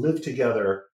us to live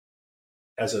together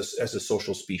as a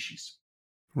social species.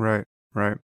 Right.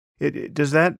 Right.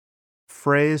 Does that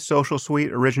phrase social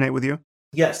suite originate with you?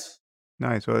 Yes.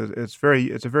 Nice. So it's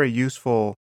a very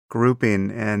useful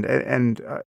grouping, and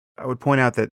I would point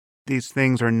out that these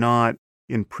things are not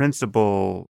in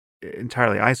principle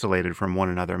entirely isolated from one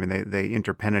another. I mean, they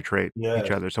interpenetrate each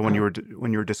Yes. other. So when you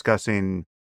were discussing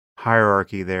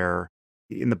hierarchy there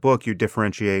in the book, you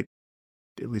differentiate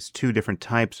at least 2 different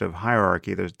types of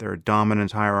hierarchy. There are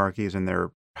dominance hierarchies and there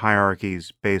are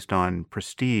hierarchies based on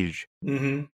prestige.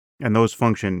 Mm-hmm. And those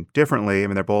function differently. I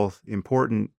mean, they're both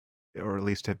important, or at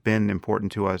least have been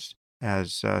important to us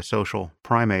as social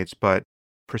primates, but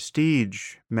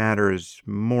prestige matters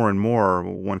more and more,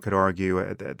 one could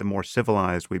argue, the more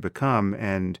civilized we become.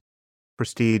 And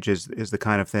prestige is the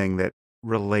kind of thing that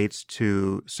relates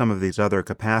to some of these other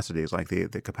capacities, like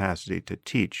the capacity to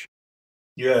teach.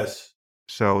 Yes.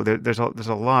 So there's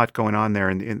a lot going on there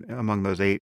in among those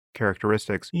 8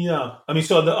 characteristics. Yeah. I mean,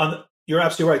 so you're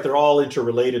absolutely right. They're all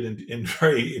interrelated in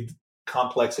very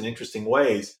complex and interesting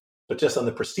ways. But just on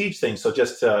the prestige thing, so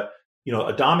just a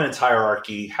dominance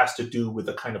hierarchy has to do with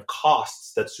the kind of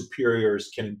costs that superiors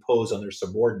can impose on their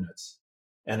subordinates,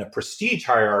 and a prestige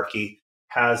hierarchy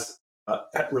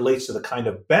relates to the kind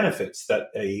of benefits that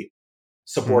a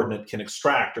subordinate can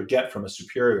extract or get from a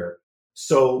superior.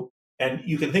 So, and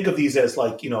you can think of these as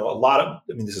like, a lot of,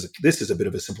 I mean, this is a bit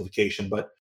of a simplification, but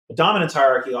a dominance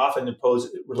hierarchy often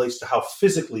relates to how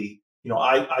physically,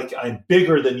 I'm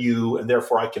bigger than you, and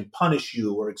therefore I can punish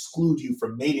you or exclude you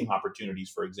from mating opportunities,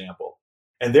 for example.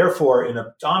 And therefore, in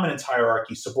a dominance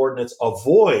hierarchy, subordinates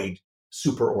avoid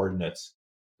superordinates.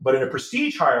 But in a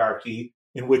prestige hierarchy,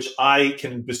 in which I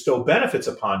can bestow benefits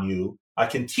upon you, I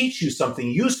can teach you something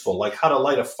useful, like how to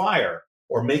light a fire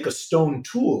or make a stone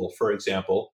tool, for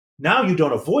example. Now you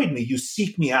don't avoid me, you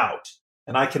seek me out,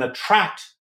 and I can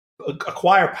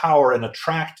acquire power and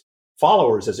attract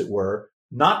followers, as it were,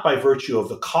 not by virtue of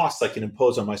the costs I can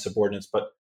impose on my subordinates,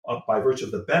 but by virtue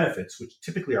of the benefits, which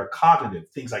typically are cognitive,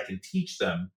 things I can teach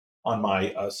them on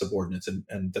my subordinates,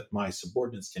 and that my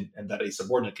subordinates and that a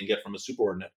subordinate can get from a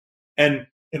superordinate. And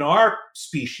in our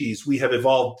species, we have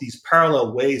evolved these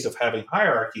parallel ways of having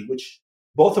hierarchy,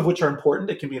 both of which are important.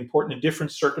 It can be important in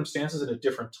different circumstances and at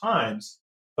different times.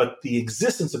 But the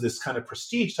existence of this kind of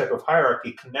prestige type of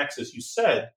hierarchy connects, as you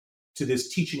said, to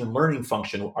this teaching and learning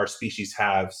function our species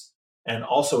has, and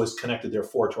also is connected,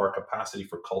 therefore, to our capacity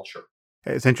for culture.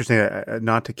 It's interesting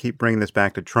not to keep bringing this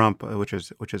back to Trump, which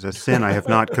is a sin I have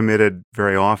not committed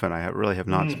very often. I really have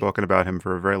not spoken about him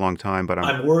for a very long time. But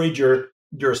I'm worried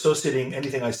you're associating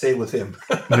anything I say with him.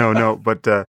 No, but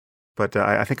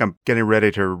I think I'm getting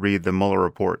ready to read the Mueller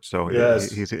report, so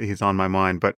yes. he's on my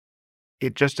mind. But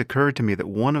it just occurred to me that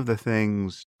one of the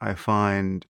things I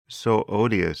find so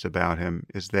odious about him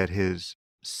is that his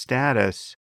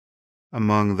status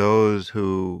among those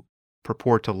who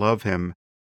purport to love him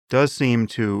does seem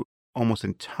to almost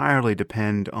entirely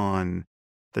depend on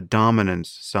the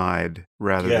dominance side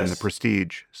rather than the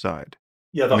prestige side.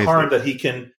 Yeah, the harm that he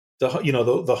can,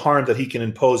 the harm that he can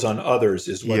impose on others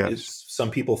is what some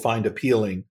people find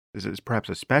appealing. This is perhaps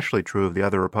especially true of the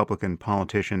other Republican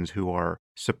politicians who are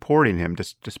supporting him,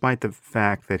 despite the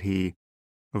fact that he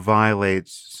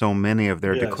violates so many of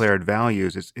their declared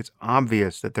values. It's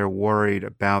obvious that they're worried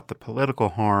about the political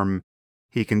harm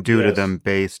he can do to them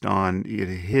based on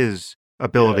his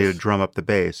ability to drum up the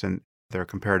base and their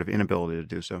comparative inability to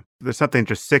do so. There's something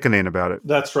just sickening about it.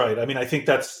 That's right. I mean, I think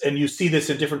and you see this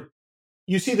in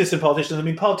politicians. I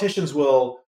mean, politicians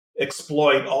will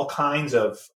exploit all kinds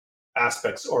of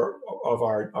aspects of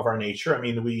our nature. I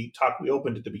mean, we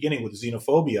opened at the beginning with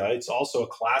xenophobia. It's also a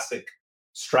classic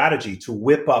strategy to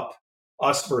whip up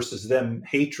us versus them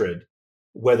hatred,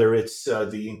 whether it's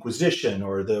the Inquisition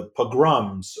or the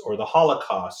pogroms or the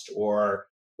Holocaust or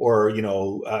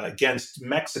against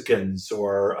Mexicans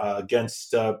or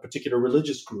against particular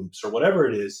religious groups or whatever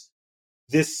it is.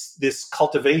 This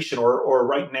cultivation, or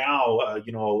right now,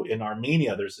 in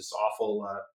Armenia, there's this awful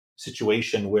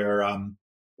situation where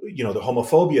the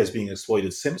homophobia is being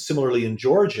exploited. Similarly in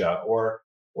Georgia, or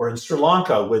in Sri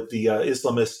Lanka with the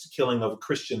Islamist killing of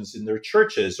Christians in their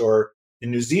churches, or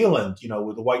in New Zealand,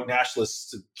 with the white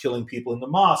nationalists killing people in the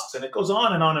mosques, and it goes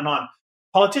on and on and on.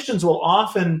 Politicians will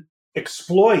often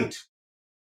exploit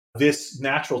this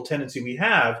natural tendency we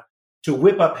have to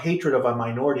whip up hatred of a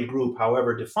minority group,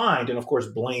 however defined, and of course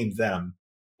blame them.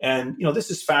 And this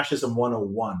is fascism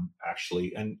 101,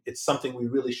 actually, and it's something we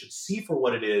really should see for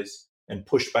what it is and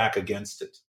push back against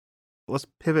it. Let's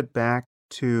pivot back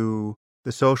to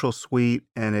the social suite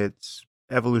and its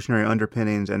evolutionary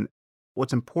underpinnings. And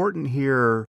what's important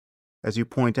here, as you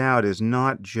point out, is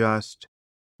not just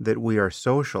that we are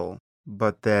social,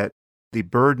 but that the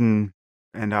burden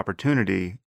and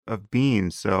opportunity of being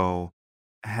so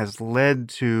has led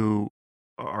to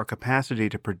our capacity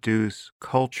to produce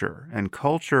culture. And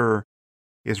culture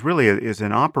is really is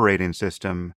an operating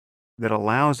system that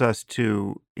allows us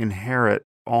to inherit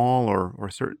all or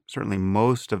certainly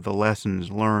most of the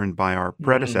lessons learned by our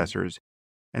predecessors.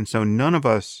 And so none of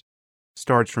us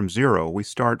starts from zero. We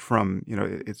start from,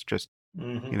 it's just,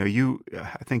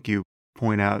 I think you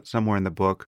point out somewhere in the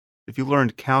book, if you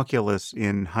learned calculus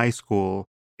in high school,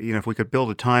 if we could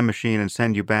build a time machine and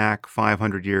send you back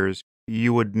 500 years,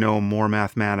 you would know more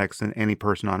mathematics than any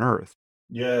person on earth.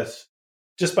 Yes.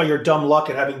 Just by your dumb luck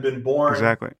at having been born.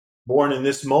 Exactly. Born in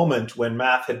this moment when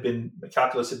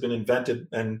calculus had been invented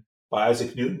and by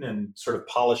Isaac Newton and sort of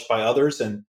polished by others,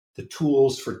 and the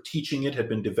tools for teaching it had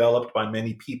been developed by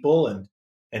many people.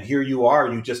 And here you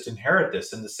are, you just inherit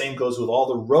this. And the same goes with all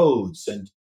the roads and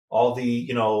all the,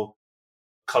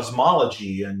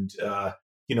 cosmology and,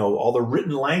 all the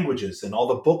written languages and all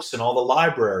the books and all the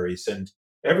libraries and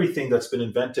everything that's been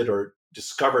invented or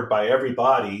discovered by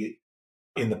everybody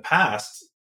in the past.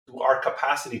 Our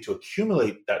capacity to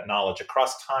accumulate that knowledge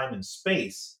across time and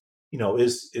space,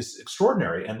 is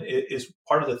extraordinary, and it is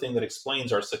part of the thing that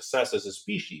explains our success as a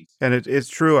species. And it's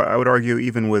true, I would argue,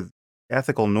 even with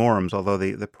ethical norms, although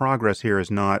the progress here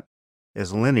is not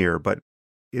as linear, but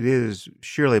it is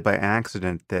sheerly by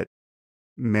accident that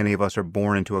many of us are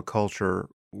born into a culture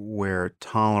where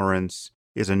tolerance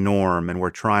is a norm and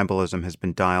where tribalism has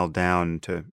been dialed down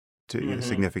to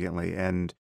significantly,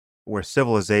 and where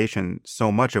civilization,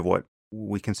 so much of what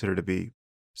we consider to be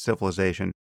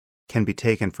civilization, can be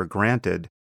taken for granted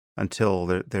until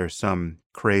there's some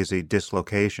crazy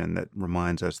dislocation that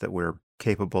reminds us that we're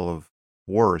capable of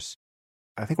worse.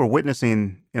 I think we're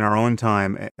witnessing in our own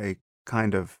time a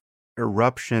kind of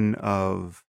eruption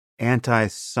of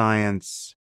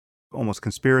anti-science, almost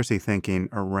conspiracy thinking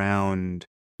around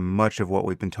much of what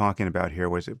we've been talking about here,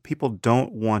 was that people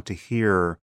don't want to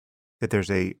hear that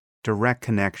there's a direct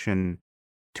connection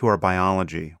to our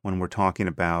biology when we're talking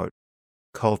about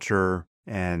culture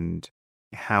and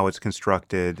how it's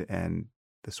constructed and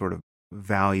the sort of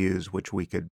values which we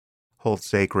could hold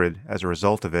sacred as a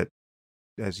result of it.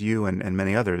 As you and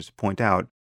many others point out,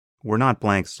 we're not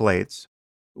blank slates.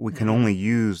 We can only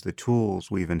use the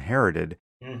tools we've inherited.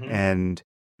 And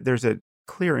there's a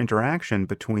clear interaction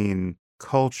between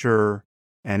culture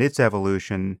and its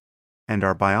evolution and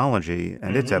our biology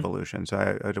and its evolution. So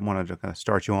I wanted to kind of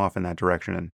start you off in that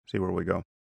direction and see where we go.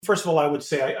 First of all, I would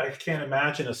say I can't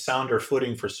imagine a sounder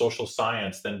footing for social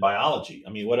science than biology.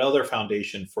 I mean, what other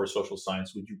foundation for social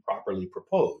science would you properly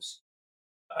propose?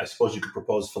 I suppose you could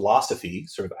propose philosophy,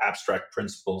 sort of abstract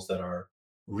principles that are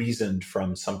reasoned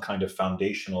from some kind of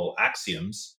foundational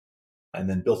axioms and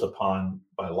then built upon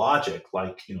by logic,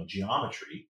 like,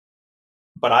 geometry.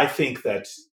 But I think that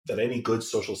any good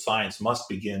social science must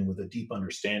begin with a deep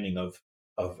understanding of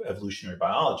evolutionary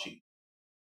biology.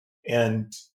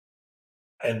 And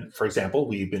for example,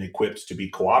 we've been equipped to be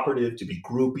cooperative, to be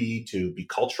groupy, to be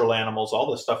cultural animals. All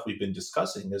the stuff we've been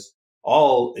discussing has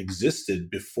all existed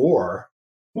before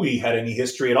we had any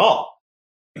history at all.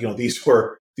 These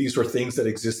were things that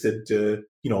existed,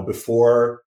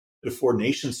 before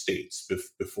nation states,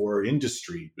 before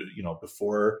industry,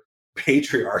 before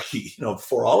patriarchy,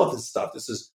 before all of this stuff. This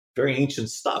is very ancient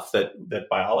stuff that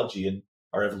biology and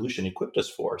our evolution equipped us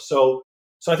for. So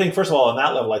I think, first of all, on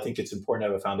that level, I think it's important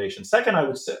to have a foundation. Second, I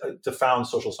would say to found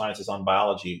social sciences on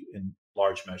biology in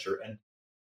large measure. And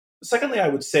secondly, I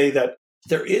would say that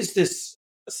there is this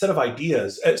set of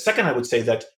ideas. Second, I would say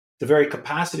that the very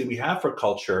capacity we have for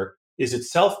culture is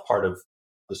itself part of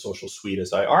the social suite,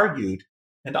 as I argued.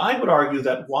 And I would argue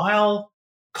that while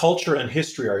culture and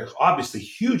history are obviously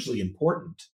hugely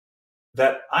important,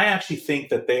 that I actually think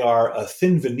that they are a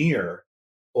thin veneer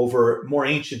over more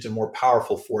ancient and more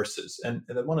powerful forces. And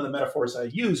then one of the metaphors I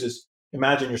use is,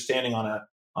 imagine you're standing on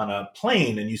a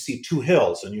plain and you see two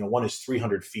hills, and one is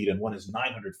 300 feet and one is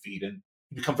 900 feet, and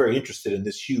you become very interested in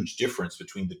this huge difference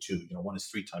between the two. One is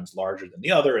 3 times larger than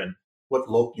the other, and what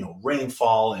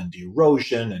rainfall and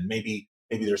erosion and maybe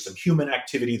maybe there's some human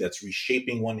activity that's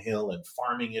reshaping one hill and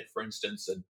farming it, for instance,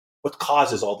 and what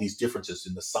causes all these differences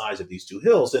in the size of these two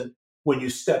hills. And when you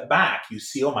step back, you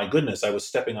see, oh my goodness, I was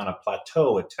stepping on a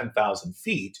plateau at 10,000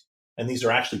 feet, and these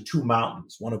are actually two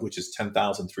mountains, one of which is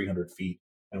 10,300 feet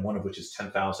and one of which is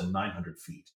 10,900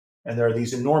 feet. And there are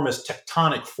these enormous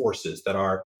tectonic forces that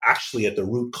are actually at the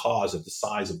root cause of the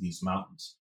size of these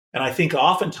mountains. And I think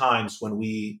oftentimes when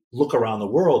we look around the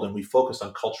world and we focus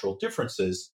on cultural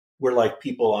differences, we're like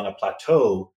people on a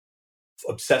plateau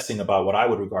obsessing about what I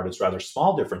would regard as rather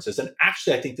small differences. And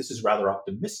actually, I think this is rather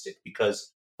optimistic,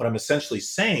 because what I'm essentially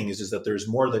saying is that there's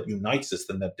more that unites us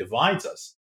than that divides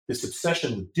us. This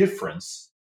obsession with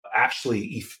difference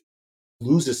actually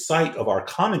loses sight of our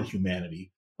common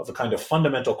humanity, of the kind of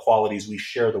fundamental qualities we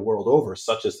share the world over,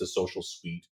 such as the social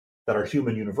suite, that are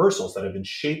human universals that have been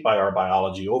shaped by our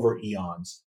biology over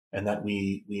eons and that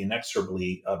we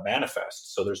inexorably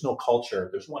manifest. So there's no culture,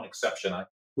 there's one exception,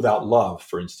 without love,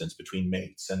 for instance, between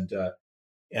mates,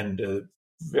 and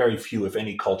very few, if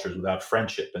any, cultures without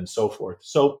friendship and so forth.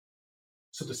 So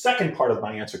the second part of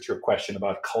my answer to your question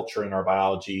about culture in our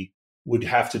biology would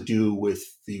have to do with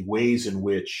the ways in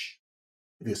which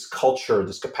this culture,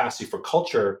 this capacity for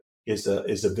culture, is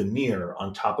a veneer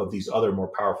on top of these other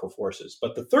more powerful forces.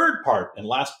 But the third part and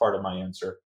last part of my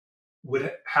answer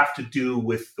would have to do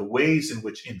with the ways in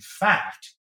which, in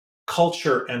fact,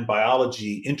 culture and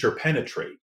biology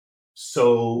interpenetrate.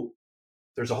 So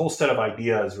there's a whole set of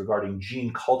ideas regarding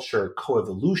gene culture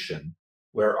coevolution,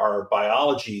 where our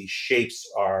biology shapes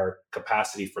our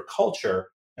capacity for culture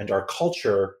and our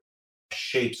culture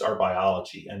shapes our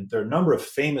biology. And there are a number of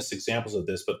famous examples of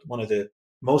this, but one of the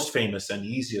most famous and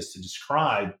easiest to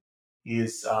describe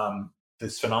is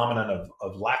this phenomenon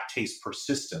of lactase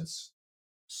persistence.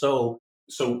 So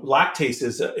lactase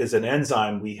is an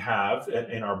enzyme we have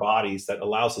in our bodies that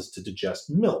allows us to digest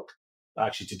milk,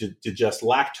 actually to digest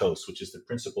lactose, which is the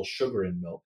principal sugar in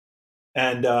milk.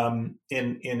 And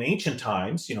in ancient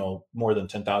times, more than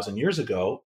 10,000 years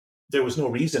ago, there was no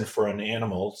reason for an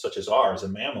animal such as ours, a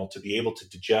mammal, to be able to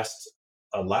digest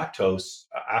lactose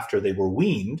after they were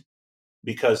weaned,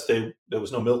 because there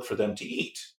was no milk for them to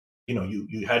eat.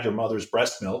 You had your mother's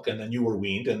breast milk, and then you were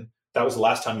weaned, and that was the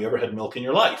last time you ever had milk in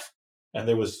your life. And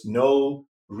there was no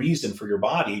reason for your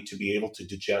body to be able to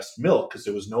digest milk, because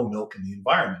there was no milk in the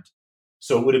environment.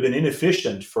 So it would have been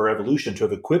inefficient for evolution to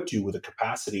have equipped you with a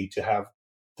capacity to have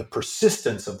the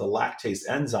persistence of the lactase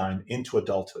enzyme into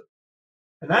adulthood.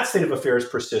 And that state of affairs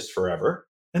persists forever.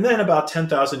 And then about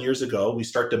 10,000 years ago, we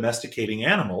start domesticating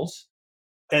animals.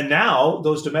 And now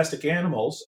those domestic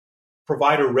animals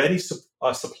provide a ready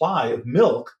supply of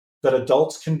milk that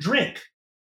adults can drink.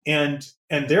 And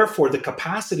therefore, the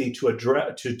capacity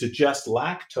to digest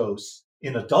lactose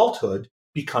in adulthood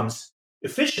becomes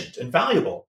efficient and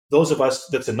valuable. Those of us,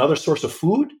 that's another source of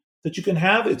food that you can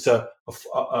have. It's a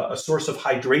source of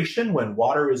hydration when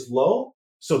water is low.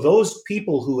 So those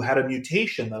people who had a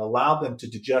mutation that allowed them to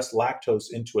digest lactose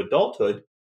into adulthood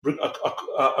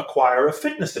acquire a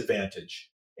fitness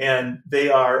advantage, and they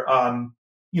are,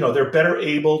 they're better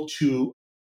able to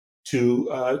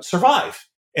survive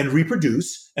and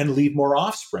reproduce and leave more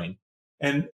offspring.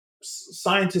 And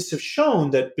scientists have shown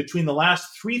that between the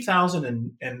last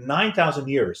 3,000 and 9,000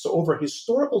 years, so over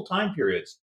historical time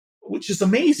periods, which is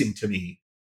amazing to me,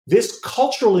 this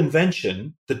cultural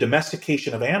invention, the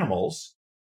domestication of animals,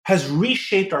 has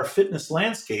reshaped our fitness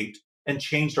landscape and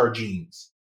changed our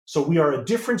genes. So we are a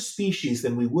different species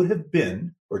than we would have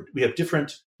been, or we have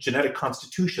different genetic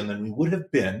constitution than we would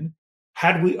have been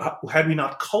had we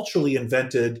not culturally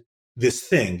invented this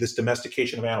thing, this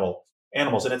domestication of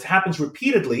animals. And it happens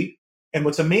repeatedly. And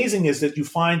what's amazing is that you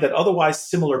find that otherwise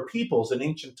similar peoples in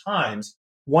ancient times,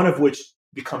 one of which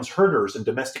becomes herders and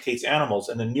domesticates animals,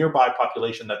 and a nearby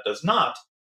population that does not,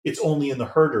 it's only in the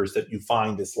herders that you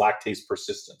find this lactase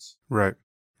persistence. Right.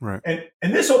 And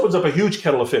this opens up a huge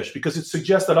kettle of fish, because it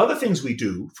suggests that other things we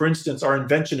do, for instance, our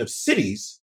invention of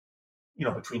cities,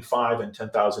 between 5,000 and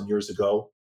 10,000 years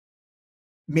ago,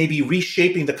 maybe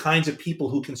reshaping the kinds of people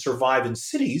who can survive in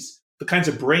cities. The kinds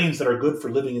of brains that are good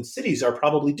for living in cities are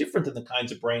probably different than the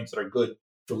kinds of brains that are good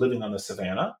for living on the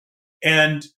savannah.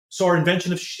 And so our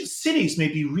invention of cities may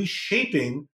be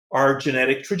reshaping our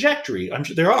genetic trajectory. I'm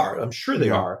sure they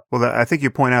are. Well, I think you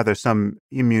point out there's some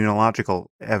immunological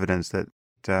evidence that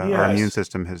our immune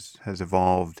system has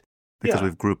evolved because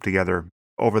we've grouped together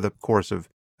over the course of,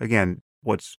 again,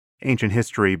 what's ancient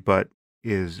history, but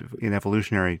is in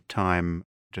evolutionary time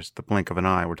just the blink of an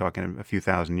eye. We're talking a few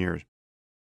thousand years.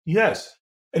 Yes.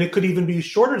 And it could even be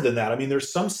shorter than that. I mean,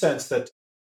 there's some sense that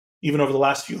even over the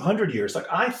last few hundred years,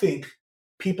 I think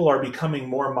people are becoming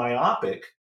more myopic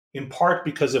in part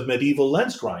because of medieval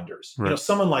lens grinders. Right.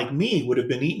 Someone like me would have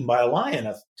been eaten by a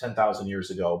lion 10,000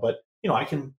 years ago, but I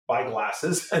can buy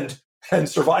glasses and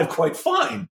survive quite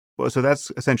fine. Well, so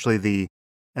that's essentially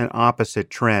an opposite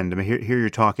trend. I mean, here you're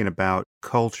talking about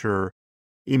culture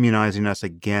immunizing us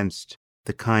against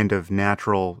the kind of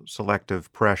natural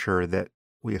selective pressure that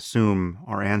we assume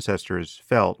our ancestors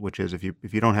felt, which is if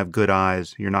you don't have good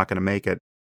eyes, you're not going to make it.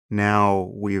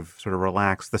 Now we've sort of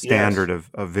relaxed the standard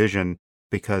of vision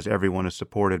because everyone is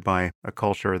supported by a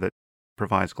culture that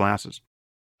provides glasses.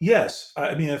 Yes.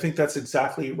 I mean, I think that's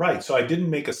exactly right. So I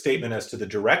didn't make a statement as to the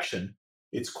direction.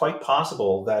 It's quite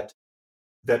possible that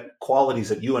qualities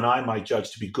that you and I might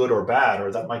judge to be good or bad,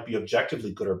 or that might be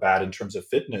objectively good or bad in terms of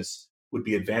fitness, would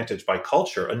be advantaged by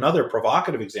culture. Another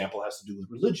provocative example has to do with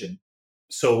religion.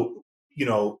 So,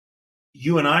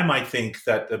 you and I might think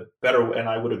that and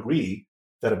I would agree,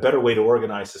 that a better way to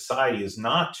organize society is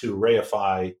not to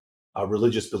reify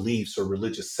religious beliefs or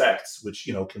religious sects, which,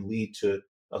 can lead to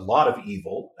a lot of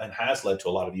evil and has led to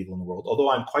a lot of evil in the world.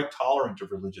 Although I'm quite tolerant of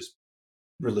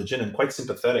religion and quite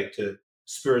sympathetic to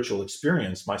spiritual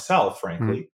experience myself,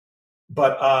 frankly.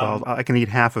 But well, I can eat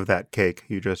half of that cake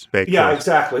you just baked. Yeah,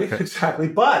 exactly.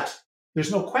 But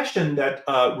there's no question that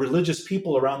religious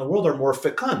people around the world are more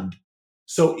fecund.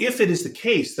 So if it is the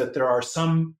case that there are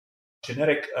some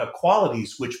genetic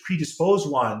qualities which predispose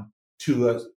one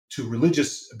to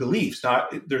religious beliefs,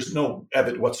 there's no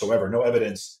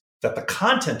evidence that the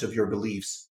content of your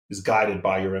beliefs is guided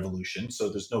by your evolution. So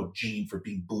there's no gene for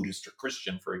being Buddhist or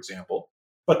Christian, for example.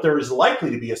 But there is likely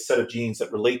to be a set of genes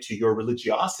that relate to your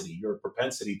religiosity, your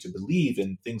propensity to believe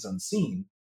in things unseen.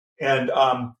 And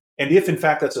if in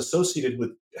fact that's associated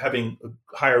with having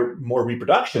more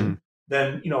reproduction,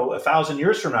 then 1,000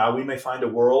 years from now we may find a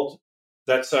world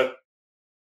that's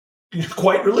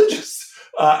quite religious,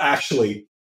 actually.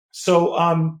 So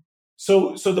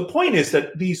the point is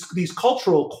that these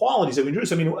cultural qualities that we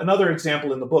introduce. I mean, another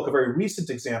example in the book, a very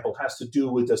recent example, has to do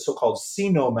with the so-called sea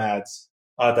nomads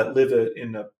that live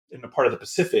in a part of the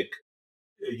Pacific,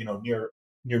 near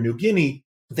New Guinea.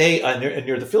 They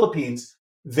near the Philippines.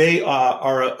 They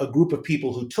are a group of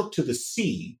people who took to the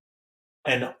sea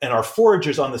and are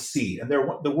foragers on the sea, and they're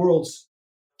the world's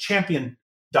champion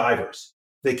divers.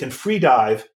 They can free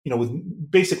dive,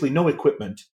 with basically no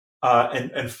equipment,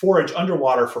 and forage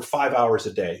underwater for 5 hours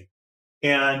a day.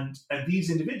 And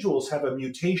these individuals have a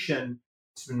mutation.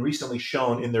 It's been recently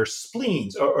shown in their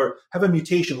spleens, or have a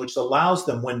mutation which allows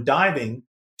them, when diving,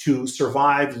 to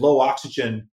survive low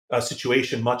oxygen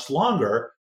situation much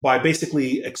longer by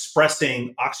basically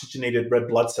expressing oxygenated red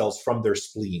blood cells from their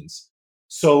spleens.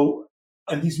 So,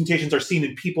 and these mutations are seen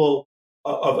in people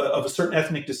of a certain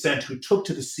ethnic descent who took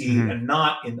to the sea, and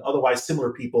not in otherwise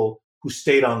similar people who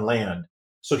stayed on land.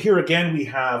 So here again, we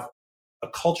have a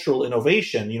cultural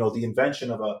innovation, the invention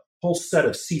of a whole set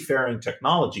of seafaring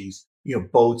technologies,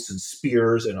 boats and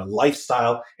spears, and a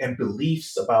lifestyle and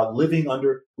beliefs about living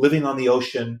on the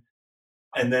ocean.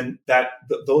 And then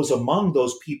those among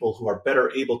those people who are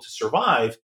better able to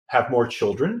survive have more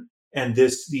children, and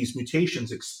these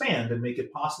mutations expand and make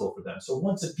it possible for them. So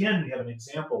once again, we have an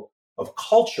example of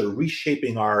culture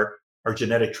reshaping our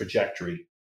genetic trajectory.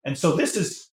 And so this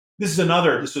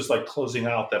was like closing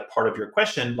out that part of your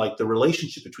question, like the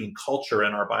relationship between culture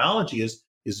and our biology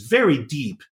is very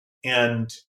deep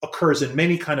and occurs in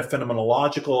many kind of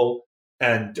phenomenological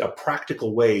and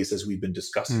practical ways, as we've been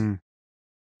discussing.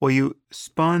 Well, you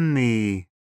spun the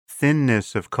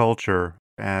thinness of culture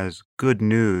as good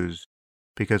news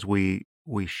because we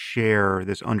share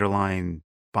this underlying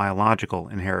biological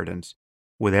inheritance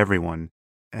with everyone,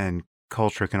 and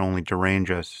culture can only derange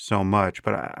us so much.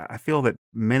 But I feel that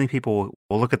many people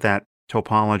will look at that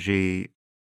topology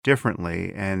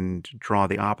differently and draw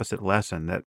the opposite lesson,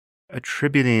 that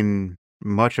attributing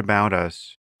much about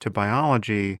us to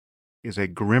biology is a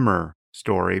grimmer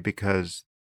story because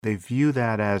they view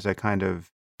that as a kind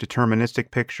of deterministic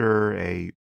picture,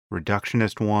 a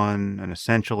reductionist one, an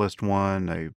essentialist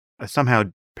one, a somehow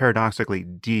paradoxically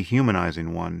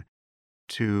dehumanizing one,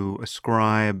 to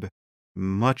ascribe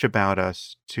much about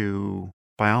us to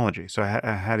biology. So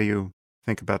how do you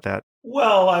think about that?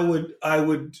 Well, I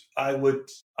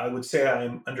would say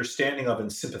I'm understanding of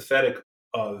and sympathetic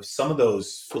of some of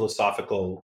those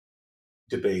philosophical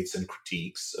debates and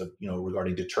critiques of,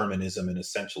 regarding determinism and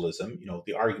essentialism.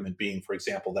 The argument being, for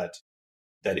example, that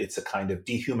it's a kind of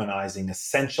dehumanizing,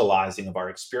 essentializing of our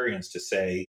experience to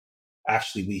say,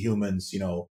 actually, we humans,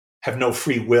 have no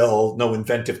free will, no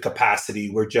inventive capacity.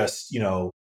 We're just,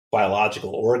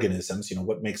 biological organisms.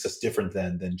 What makes us different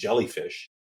than jellyfish?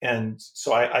 and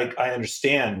so I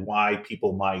understand why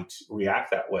people might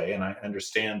react that way, and I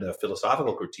understand the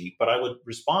philosophical critique. But I would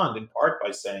respond in part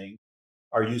by saying,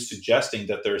 are you suggesting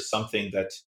that there is something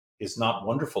that is not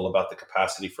wonderful about the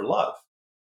capacity for love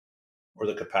or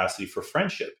the capacity for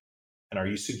friendship? And are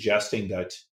you suggesting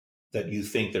that you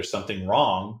think there's something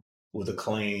wrong with a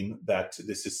claim that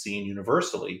this is seen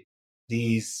universally?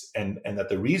 These and that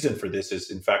the reason for this is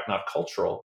in fact not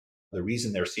cultural. The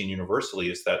reason they're seen universally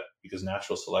is that because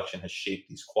natural selection has shaped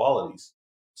these qualities.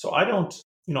 So I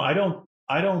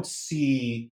don't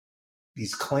see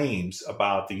these claims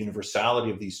about the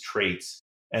universality of these traits.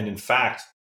 And in fact,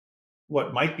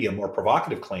 what might be a more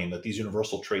provocative claim that these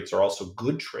universal traits are also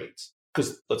good traits,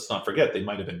 because let's not forget they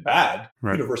might have been bad,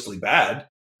 Right. universally bad.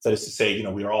 That is to say,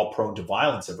 we are all prone to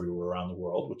violence everywhere around the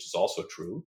world, which is also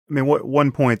true. I mean,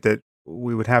 one point that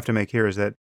we would have to make here is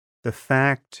that the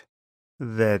fact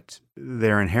that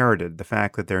they're inherited, the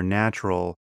fact that they're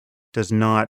natural, does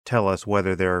not tell us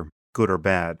whether they're good or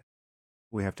bad.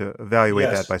 We have to evaluate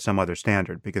Yes. that by some other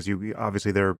standard, because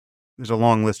obviously there's a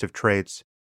long list of traits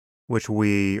which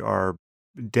we are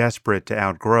desperate to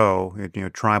outgrow,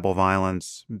 tribal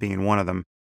violence being one of them,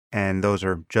 and those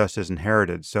are just as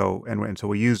inherited. So so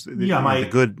we use the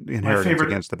good inheritance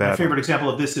against the bad. My favorite example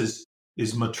of this is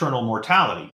maternal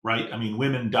mortality, right? I mean,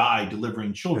 women die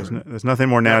delivering children. There's nothing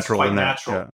more natural than that.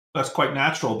 Natural. Yeah. That's quite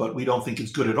natural, but we don't think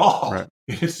it's good at all. Right.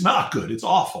 It's not good. It's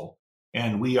awful.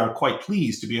 And we are quite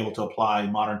pleased to be able to apply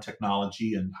modern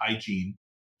technology and hygiene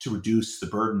to reduce the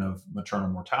burden of maternal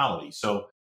mortality. So,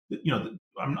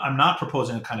 I'm not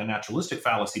proposing a kind of naturalistic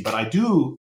fallacy, but I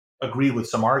do agree with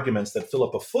some arguments that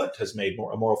Philippa Foot has made,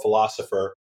 a moral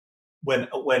philosopher, when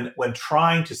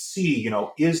trying to see,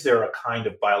 is there a kind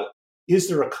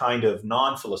of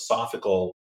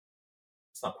non-philosophical,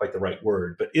 it's not quite the right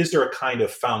word, but is there a kind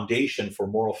of foundation for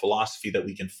moral philosophy that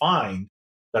we can find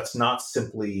that's not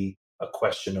simply a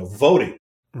question of voting?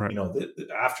 Right.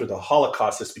 After the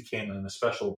Holocaust, this became an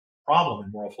especial problem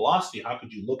in moral philosophy. How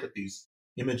could you look at these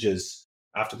images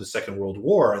after the Second World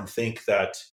War and think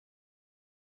that,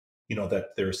 that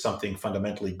there's something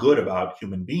fundamentally good about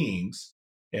human beings?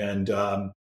 And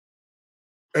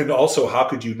also, how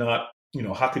could you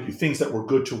things that were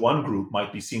good to one group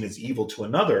might be seen as evil to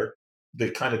another? They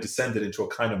kind of descended into a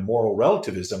kind of moral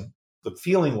relativism. The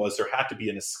feeling was there had to be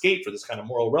an escape for this kind of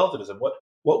moral relativism.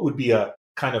 What would be a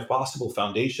kind of possible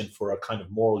foundation for a kind of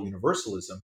moral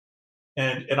universalism?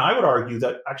 And I would argue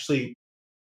that actually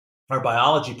our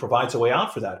biology provides a way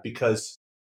out for that, because,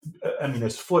 I mean,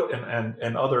 as Foote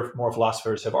and other moral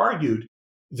philosophers have argued,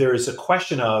 there is a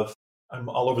question of, I'm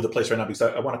all over the place right now because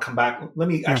I want to come back. Let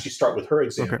me actually start with her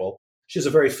example. Okay. She has a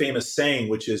very famous saying,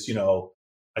 which is,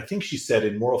 I think she said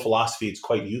in moral philosophy, it's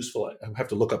quite useful. I have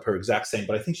to look up her exact saying,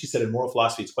 but I think she said in moral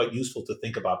philosophy, it's quite useful to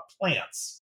think about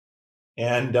plants.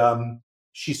 And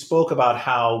she spoke about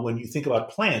how when you think about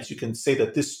plants, you can say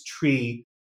that this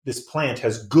plant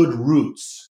has good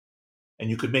roots. And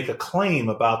you could make a claim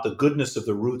about the goodness of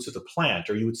the roots of the plant,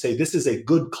 or you would say this is a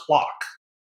good clock.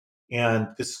 And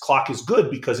this clock is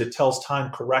good because it tells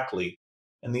time correctly.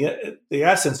 And the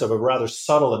essence of a rather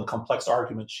subtle and complex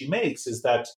argument she makes is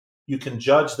that you can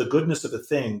judge the goodness of a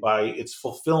thing by its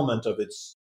fulfillment of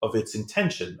its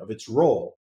intention, of its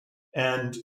role.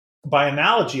 And by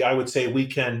analogy, I would say we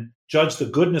can judge the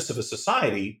goodness of a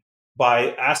society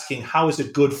by asking, how is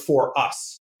it good for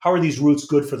us? How are these roots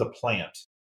good for the plant?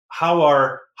 How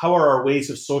are our ways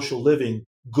of social living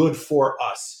good for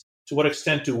us? To what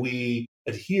extent do we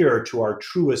adhere to our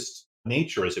truest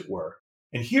nature, as it were?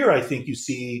 And here I think you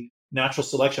see natural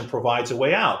selection provides a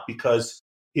way out, because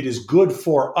it is good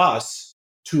for us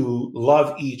to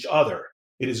love each other.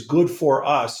 It is good for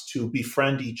us to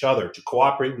befriend each other, to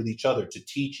cooperate with each other, to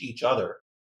teach each other.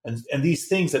 And these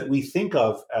things that we think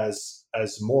of as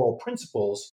moral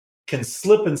principles can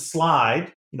slip and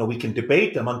slide. We can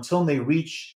debate them until they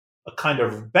reach a kind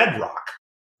of bedrock,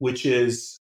 which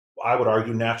is, I would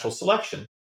argue, natural selection.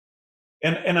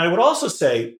 And I would also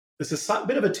say, this is a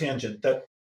bit of a tangent, that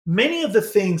many of the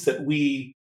things that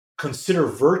we consider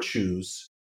virtues,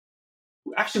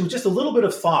 actually with just a little bit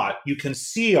of thought, you can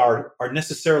see are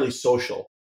necessarily social.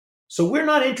 So we're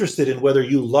not interested in whether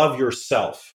you love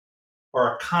yourself or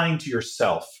are kind to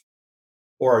yourself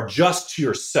or are just to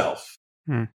yourself.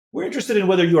 We're interested in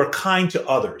whether you are kind to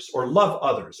others or love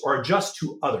others or are just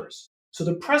to others. So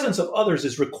the presence of others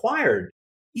is required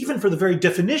even for the very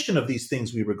definition of these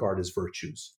things we regard as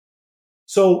virtues.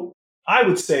 So I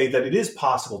would say that it is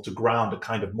possible to ground a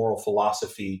kind of moral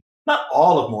philosophy, not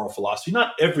all of moral philosophy,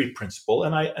 not every principle,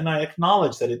 and I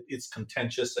acknowledge that it's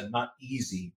contentious and not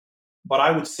easy, but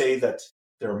I would say that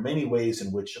there are many ways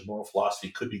in which a moral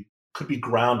philosophy could be could be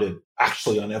grounded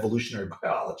actually on evolutionary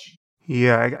biology.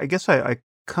 Yeah, I guess I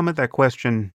come at that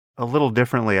question a little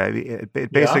differently. It Yeah.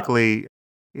 basically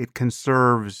it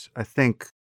conserves, I think,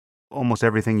 almost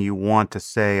everything you want to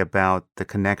say about the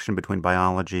connection between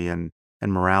biology and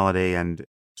morality, and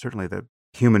certainly the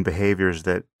human behaviors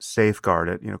that safeguard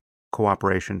it.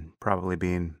 Cooperation probably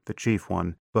being the chief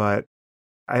one. But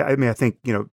I mean, I think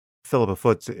Philippa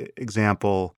Foot's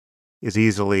example is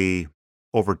easily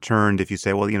overturned if you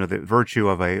say, well, the virtue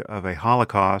of a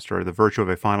holocaust or the virtue of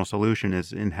a final solution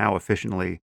is in how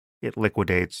efficiently it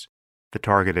liquidates the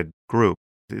targeted group.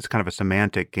 It's kind of a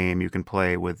semantic game you can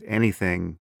play with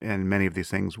anything, and many of these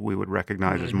things we would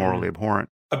recognize as Hmm. morally abhorrent.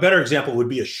 A better example would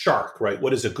be a shark, right?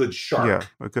 What is a good Yeah,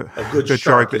 shark? a good, A good good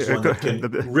shark. shark is one that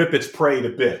can rip its prey to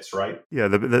bits, right? Yeah,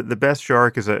 the best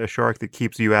shark is a shark that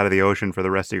keeps you out of the ocean for the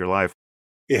rest of your life.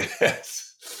 Yes.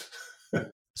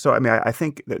 So, I mean, I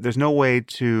think that there's no way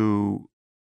to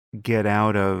get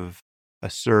out of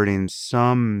asserting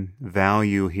some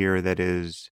value here that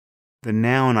is the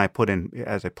noun I put in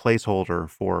as a placeholder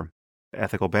for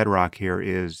ethical bedrock here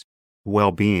is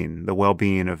well-being, the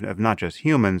well-being of not just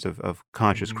humans, of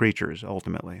conscious Hmm. creatures,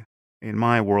 ultimately. In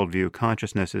my worldview,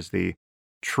 consciousness is the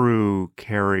true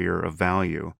carrier of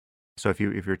value. So if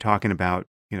you're talking about,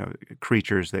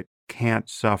 creatures that can't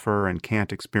suffer and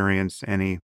can't experience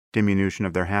any diminution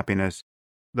of their happiness,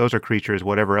 those are creatures,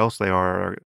 whatever else they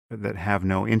are, that have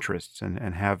no interests and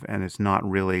it's not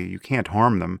really, you can't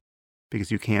harm them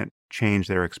because you can't change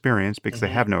their experience because they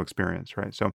Hmm. have no experience,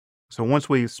 right? So once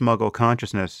we smuggle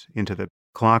consciousness into the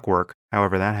clockwork,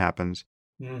 however that happens,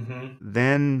 Hmm.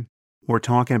 then we're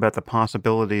talking about the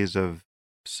possibilities of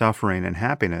suffering and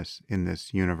happiness in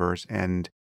this universe. And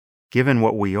given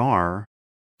what we are,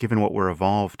 given what we're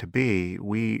evolved to be,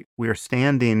 we are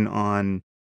standing on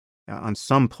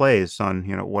some place on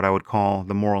what I would call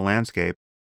the moral landscape,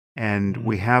 and Hmm.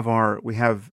 we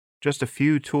have just a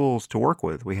few tools to work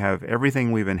with. We have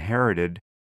everything we've inherited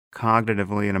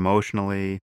cognitively and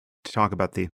emotionally, to talk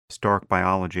about the Stark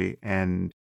biology,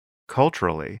 and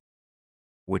culturally,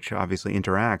 which obviously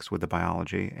interacts with the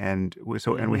biology. And we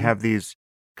Hmm. have these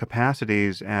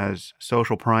capacities as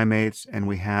social primates, and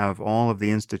we have all of the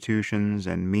institutions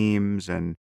and memes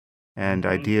and Hmm.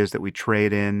 ideas that we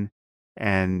trade in,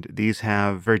 and these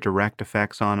have very direct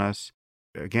effects on us,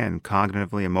 again,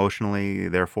 cognitively, emotionally,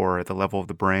 therefore at the level of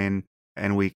the brain.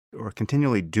 And we are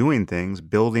continually doing things,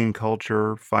 building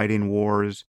culture, fighting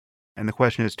wars. And the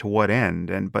question is, to what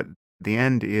end? But the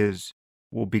end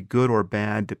will be good or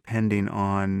bad depending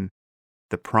on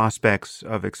the prospects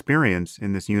of experience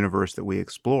in this universe that we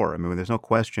explore. I mean, there's no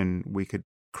question we could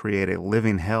create a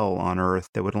living hell on Earth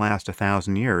that would last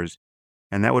 1,000 years,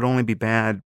 and that would only be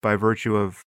bad by virtue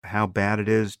of how bad it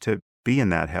is to be in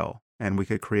that hell. And we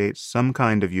could create some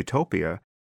kind of utopia,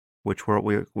 which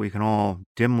we can all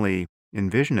dimly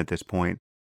envision at this point,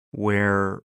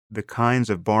 where the kinds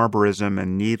of barbarism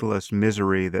and needless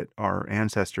misery that our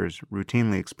ancestors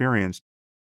routinely experienced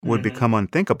would Hmm. become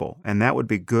unthinkable. And that would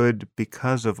be good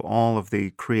because of all of the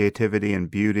creativity and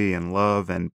beauty and love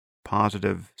and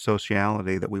positive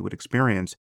sociality that we would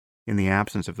experience in the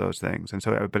absence of those things. And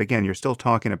so, but again, you're still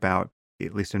talking about,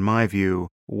 at least in my view,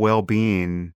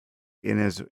 well-being in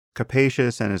as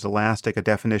capacious and as elastic a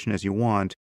definition as you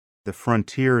want, the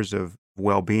frontiers of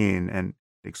well-being and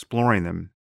exploring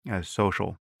them as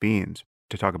social beings,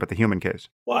 to talk about the human case.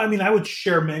 Well, I mean, I would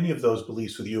share many of those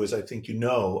beliefs with you, as I think you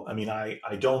know. I mean, I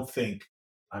don't think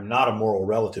I'm not a moral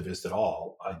relativist at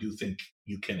all. I do think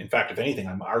you can, in fact, if anything,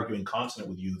 I'm arguing consonant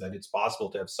with you that it's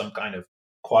possible to have some kind of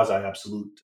quasi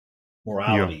absolute Yeah.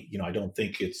 morality. I don't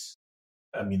think it's,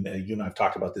 I mean, you and I have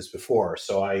talked about this before.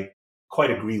 So I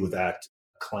quite agree with that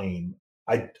claim.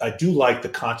 I do like the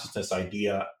consciousness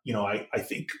idea. I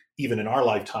think even in our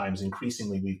lifetimes,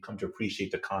 increasingly, we've come to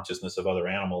appreciate the consciousness of other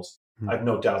animals. I Mhm. have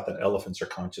no doubt that elephants are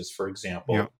conscious, for Yeah.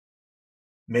 example.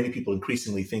 Many people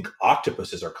increasingly think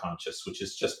octopuses are conscious, which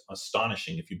is just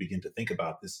astonishing if you begin to think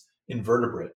about this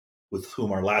invertebrate with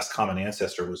whom our last common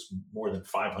ancestor was more than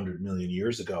 500 million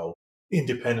years ago,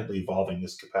 independently evolving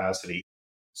this capacity.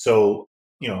 So,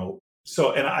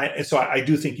 and so I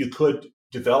do think you could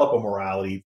develop a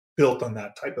morality built on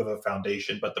that type of a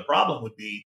foundation. But the problem would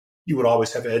be you would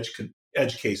always have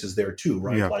edge cases there too,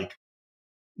 right? Yeah. Like,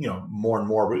 more and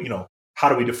more, how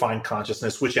do we define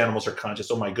consciousness? Which animals are conscious?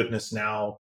 Oh my goodness,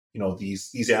 now,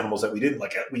 these animals that we didn't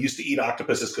like, we used to eat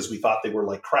octopuses because we thought they were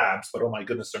like crabs, but oh my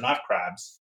goodness, they're not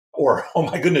crabs. Or oh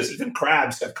my goodness, even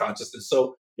crabs have consciousness.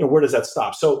 So, where does that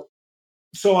stop?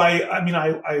 So I mean,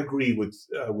 I agree with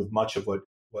much of what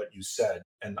you said,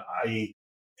 and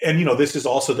this is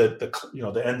also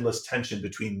the endless tension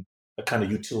between a kind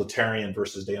of utilitarian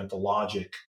versus deontologic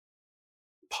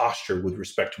posture with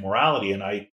respect to morality. And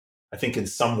I think in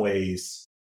some ways,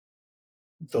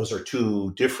 those are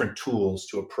two different tools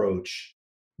to approach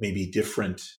maybe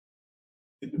different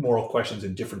moral questions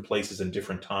in different places and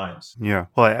different times. Yeah.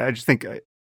 Well, I just think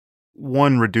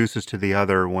one reduces to the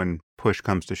other when push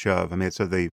comes to shove. I mean, so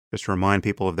just to remind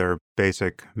people of their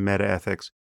basic meta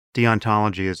ethics,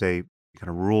 deontology is a kind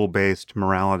of rule-based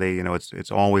morality.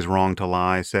 It's always wrong to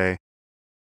lie, say,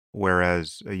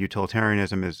 whereas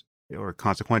utilitarianism or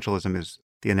consequentialism is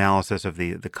the analysis of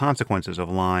the consequences of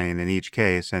lying in each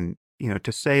case. And,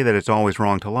 to say that it's always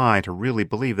wrong to lie, to really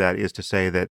believe that is to say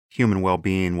that human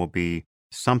well-being will be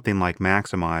something like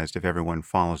maximized if everyone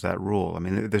follows that rule. I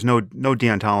mean, there's no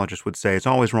deontologist would say it's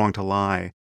always wrong to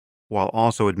lie while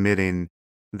also admitting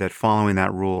that following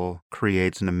that rule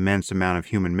creates an immense amount of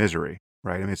human misery,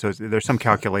 right? I mean, so there's some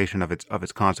calculation of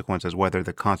its consequences, whether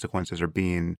the consequences are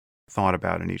being thought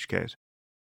about in each case.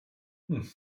 Did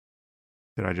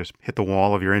I just hit the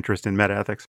wall of your interest in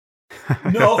metaethics?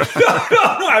 No.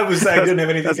 I didn't have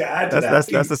anything to add to that.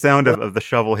 That's the sound of the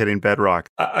shovel hitting bedrock.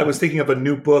 I was thinking of a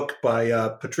new book by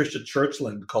Patricia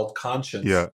Churchland called Conscience,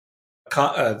 Yeah.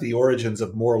 The Origins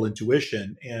of Moral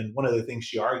Intuition. And one of the things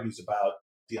she argues about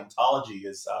deontology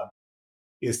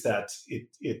is that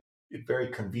it very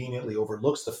conveniently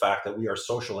overlooks the fact that we are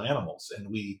social animals,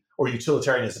 or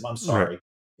utilitarianism, I'm sorry,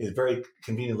 it very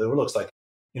conveniently overlooks, like,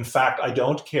 in fact, I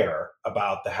don't care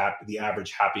about the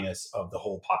average happiness of the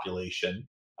whole population.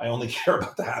 I only care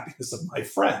about the happiness of my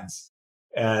friends.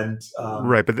 And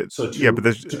right, but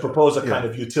to propose a kind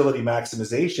of utility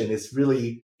maximization is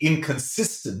really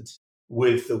inconsistent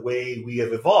with the way we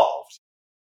have evolved.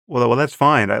 Well, that's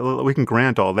fine. We can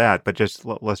grant all that, but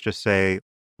let's say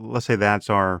that's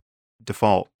our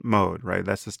default mode, right?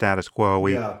 That's the status quo.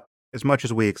 As much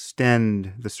as we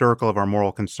extend the circle of our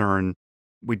moral concern,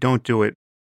 we don't do it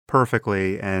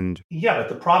perfectly. And but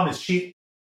the problem is she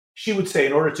would say,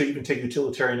 in order to even take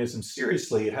utilitarianism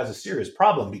seriously, it has a serious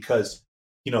problem because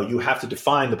you have to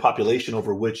define the population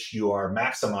over which you are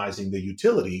maximizing the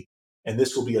utility, and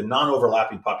this will be a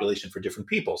non-overlapping population for different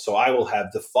people. So I will have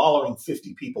the following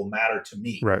 50 people matter to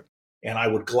me, right? And I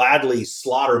would gladly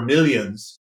slaughter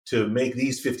millions to make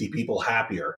these 50 people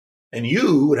happier, and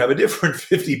you would have a different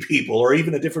 50 people or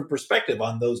even a different perspective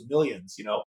on those millions.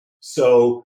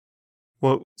 So.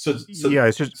 Well, so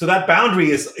that boundary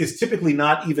is typically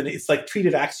not even, it's like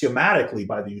treated axiomatically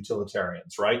by the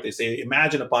utilitarians, right? They say,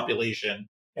 imagine a population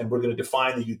and we're going to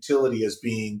define the utility as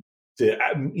being the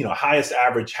highest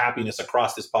average happiness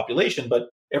across this population, but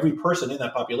every person in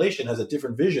that population has a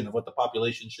different vision of what the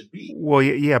population should be. Well,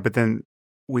 yeah, but then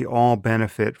we all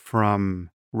benefit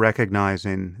from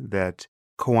recognizing that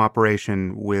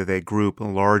cooperation with a group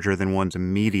larger than one's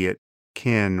immediate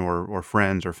kin or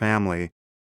friends or family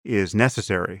is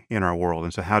necessary in our world.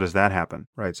 And so how does that happen,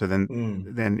 right? So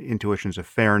then intuitions of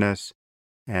fairness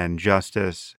and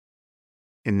justice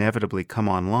inevitably come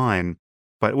online.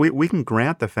 But we can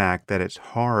grant the fact that it's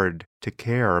hard to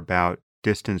care about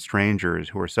distant strangers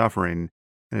who are suffering,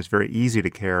 and it's very easy to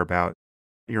care about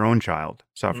your own child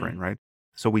suffering, right?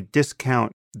 So we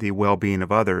discount the well-being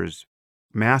of others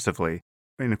massively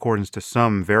in accordance to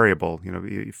some variable.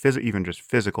 Even just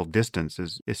physical distance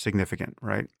is significant,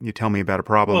 right? You tell me about a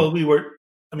problem. Well, even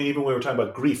when we were talking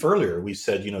about grief earlier, we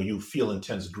said, you feel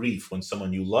intense grief when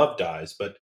someone you love dies,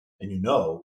 but you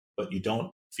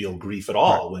don't feel grief at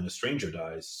all when a stranger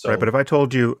dies. So. Right, but if I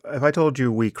told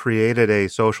you we created a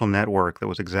social network that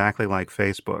was exactly like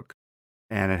Facebook,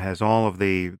 and it has all of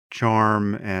the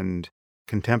charm and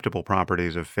contemptible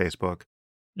properties of Facebook,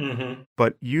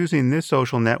 but using this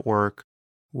social network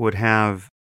would have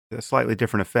a slightly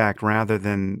different effect. Rather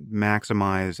than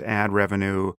maximize ad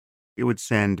revenue, it would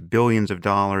send billions of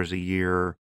dollars a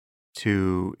year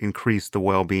to increase the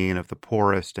well-being of the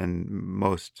poorest and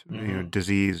most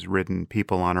disease-ridden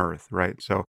people on Earth, right?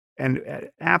 So, and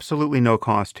at absolutely no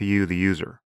cost to you, the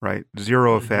user, right?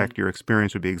 Zero effect. Your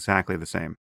experience would be exactly the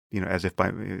same. As if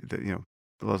by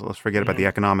let's forget about the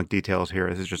economic details here.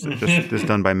 This is just this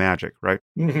done by magic, right?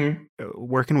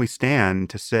 Where can we stand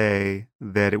to say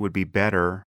that it would be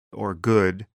better or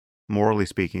good, morally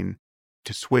speaking,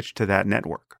 to switch to that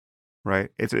network? Right?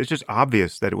 It's just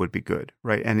obvious that it would be good,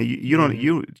 right? And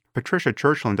Patricia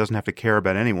Churchland doesn't have to care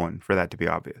about anyone for that to be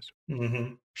obvious.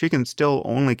 She can still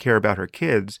only care about her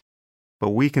kids,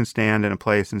 but we can stand in a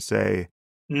place and say,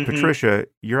 Patricia,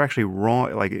 you're actually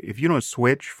wrong. Like, if you don't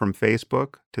switch from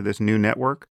Facebook to this new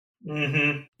network,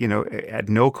 at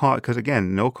no cost, because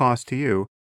again, no cost to you,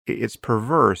 it's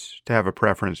perverse to have a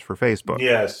preference for Facebook.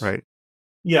 Yes. Right.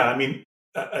 Yeah.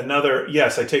 Another,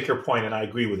 yes, I take your point and I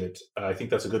agree with it. I think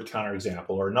that's a good counterexample.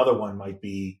 Or another one might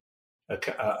be a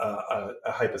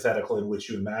hypothetical in which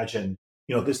you imagine,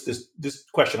 this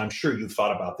question. I'm sure you've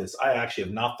thought about this. I actually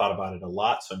have not thought about it a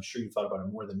lot, so I'm sure you've thought about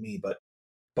it more than me.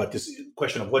 But this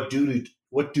question of what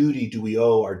duty do we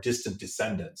owe our distant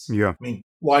descendants? Yeah. I mean,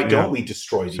 why Yeah. don't we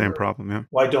destroy the Same earth? problem. Yeah.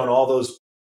 Why don't all those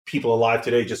people alive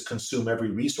today just consume every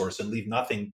resource and leave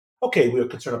nothing? Okay, we are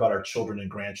concerned about our children and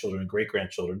grandchildren and great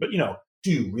grandchildren, but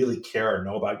do you really care or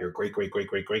know about your great great great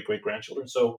great great great grandchildren?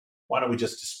 So why don't we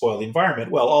just despoil the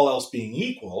environment? Well, all else being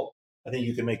equal, I think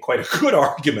you can make quite a good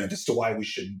argument as to why we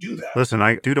shouldn't do that. Listen,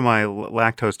 due to my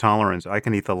lactose tolerance, I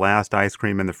can eat the last ice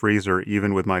cream in the freezer,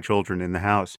 even with my children in the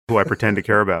house, who I pretend to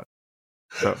care about.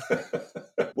 So,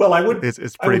 well, it's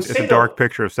a dark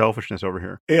picture of selfishness over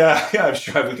here. Yeah, I'm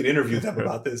sure we could interview them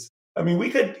about this. I mean, we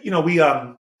could,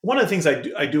 one of the things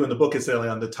I do in the book is really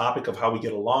on the topic of how we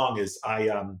get along is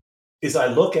I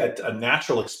look at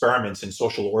natural experiments in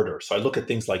social order. So I look at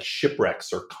things like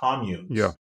shipwrecks or communes.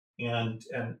 Yeah. And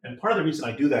part of the reason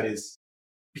I do that is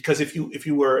because if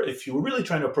you were really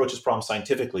trying to approach this problem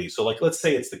scientifically, so like let's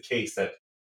say it's the case that,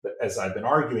 as I've been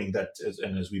arguing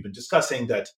and as we've been discussing,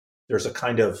 that there's a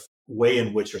kind of way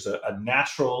in which there's a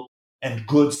natural and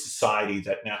good society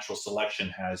that natural selection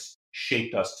has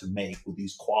shaped us to make with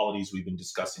these qualities we've been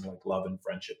discussing, like love and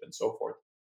friendship and so forth.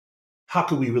 How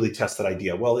can we really test that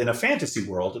idea? Well, in a fantasy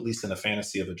world, at least in the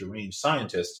fantasy of a deranged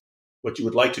scientist, what you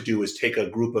would like to do is take a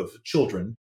group of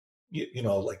children,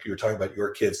 like you were talking about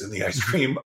your kids and the ice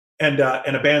cream, and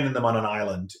abandon them on an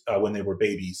island when they were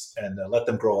babies, and let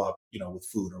them grow up, with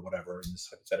food or whatever in this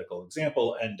hypothetical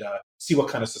example, and see what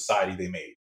kind of society they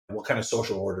made, what kind of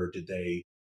social order did they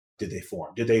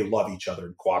form? Did they love each other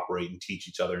and cooperate and teach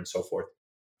each other and so forth?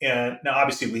 And now,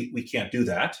 obviously, we can't do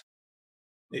that.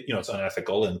 It's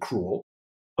unethical and cruel,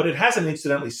 but it hasn't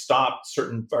incidentally stopped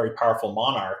certain very powerful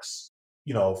monarchs,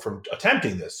 from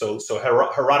attempting this. So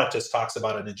Herodotus talks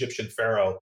about an Egyptian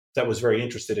pharaoh that was very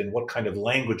interested in what kind of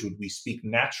language would we speak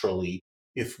naturally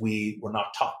if we were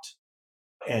not taught.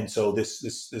 And so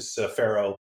this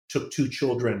pharaoh took two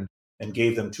children and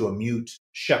gave them to a mute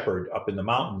shepherd up in the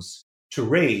mountains to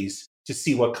raise, to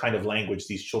see what kind of language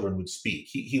these children would speak.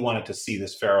 He wanted to see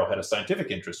this pharaoh had a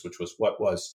scientific interest, which was what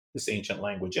was this ancient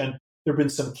language. And there have been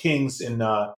some kings and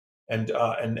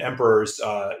emperors,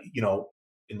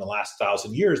 in the last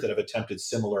 1,000 years that have attempted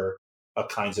similar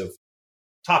kinds of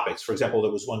topics. For example,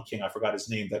 there was one king, I forgot his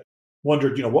name, that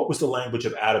wondered, what was the language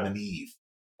of Adam and Eve?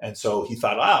 And so he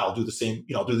thought, I'll do the same,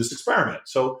 I'll do this experiment.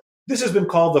 So this has been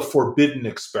called the forbidden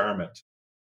experiment.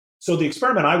 So the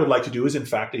experiment I would like to do is, in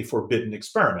fact, a forbidden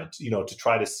experiment, to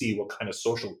try to see what kind of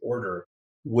social order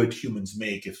would humans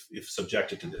make if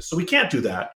subjected to this. So we can't do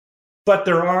that, but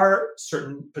there are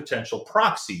certain potential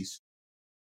proxies.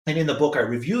 And in the book, I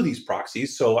review these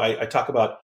proxies. So I talk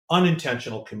about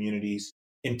unintentional communities,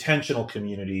 intentional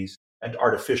communities, and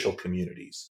artificial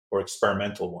communities, or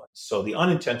experimental ones. So the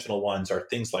unintentional ones are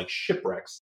things like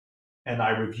shipwrecks. And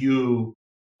I review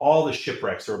all the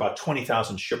shipwrecks. There are about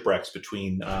 20,000 shipwrecks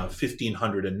between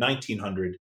 1500 and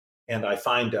 1900. And I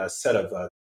find a set of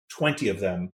 20 of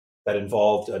them that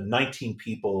involved 19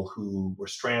 people who were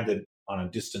stranded on a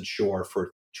distant shore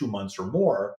for 2 months or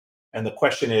more. And the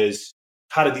question is,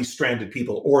 how do these stranded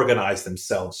people organize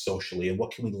themselves socially? And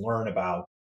what can we learn about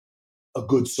a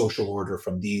good social order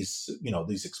from these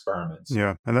experiments?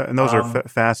 Yeah. And those are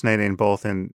fascinating, both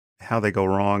in how they go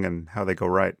wrong and how they go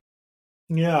right.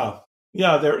 Yeah.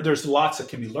 Yeah, there's lots that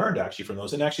can be learned actually from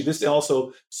those. And actually, this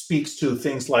also speaks to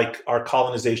things like our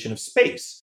colonization of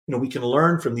space. We can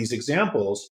learn from these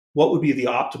examples what would be the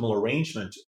optimal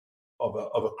arrangement of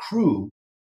a crew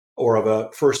or of a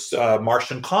first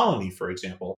Martian colony, for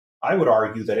example. I would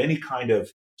argue that any kind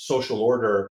of social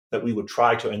order that we would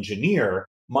try to engineer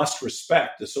must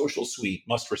respect the social suite,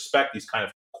 must respect these kind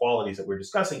of qualities that we're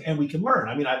discussing, and we can learn.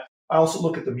 I mean, I also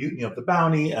look at the Mutiny of the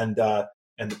Bounty and the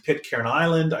Pitcairn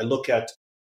Island. I look at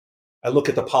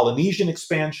the Polynesian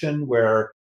expansion,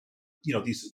 where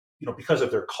these because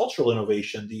of their cultural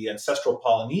innovation, the ancestral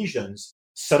Polynesians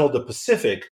settled the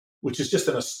Pacific, which is just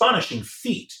an astonishing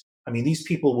feat. I mean, these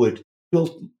people would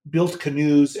build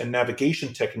canoes and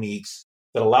navigation techniques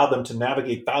that allowed them to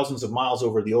navigate thousands of miles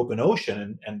over the open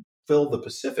ocean and fill the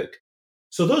Pacific.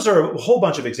 So those are a whole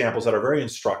bunch of examples that are very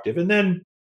instructive. And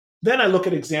then I look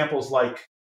at examples like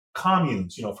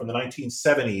communes, from the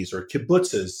 1970s, or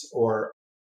kibbutzes, or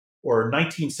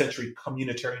 19th century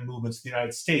communitarian movements in the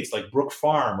United States, like Brook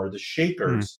Farm or the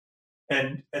Shakers.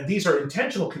 And these are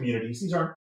intentional communities. These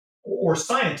aren't, or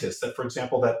scientists that, for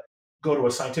example, that go to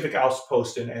a scientific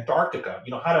outpost in Antarctica.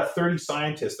 How do 30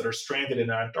 scientists that are stranded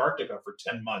in Antarctica for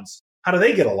 10 months how do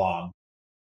they get along?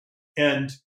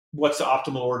 And what's the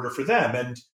optimal order for them?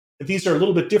 And these are a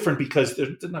little bit different because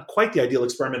they're not quite the ideal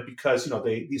experiment because,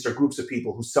 these are groups of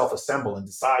people who self-assemble and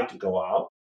decide to go out.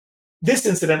 This,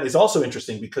 incidentally, is also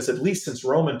interesting because at least since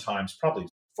Roman times, probably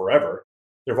forever,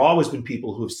 there have always been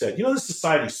people who have said, this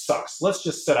society sucks. Let's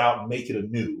just set out and make it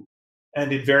anew.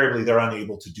 And invariably, they're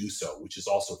unable to do so, which is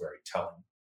also very telling.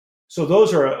 So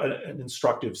those are an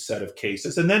instructive set of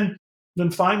cases. And then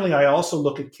finally, I also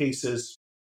look at cases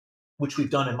which we've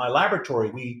done in my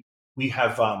laboratory. We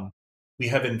have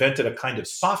invented a kind of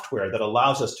software that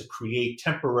allows us to create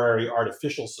temporary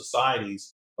artificial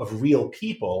societies of real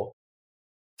people.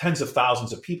 Tens of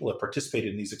thousands of people have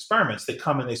participated in these experiments. They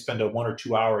come and they spend 1 or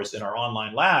 2 hours in our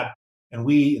online lab, and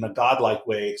we, in a godlike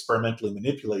way, experimentally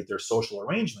manipulate their social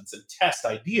arrangements and test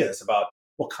ideas about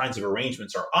what kinds of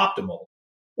arrangements are optimal.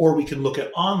 Or we can look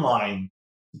at online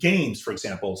games, for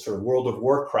example, sort of World of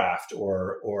Warcraft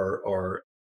or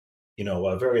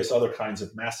various other kinds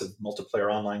of massive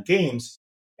multiplayer online games,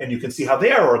 and you can see how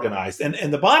they are organized.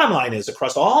 And the bottom line is,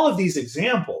 across all of these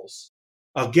examples,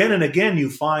 again and again, you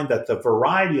find that the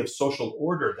variety of social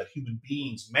order that human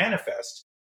beings manifest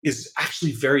is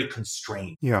actually very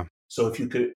constrained. Yeah. So if you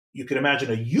could imagine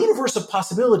a universe of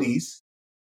possibilities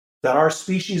that our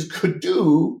species could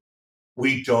do,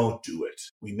 we don't do it.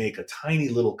 We make a tiny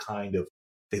little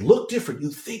they look different.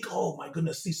 You think, oh my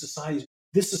goodness, this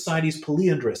society is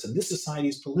polyandrous, and this society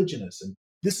is polygynous, and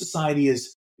this society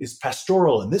is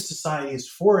pastoral, and this society is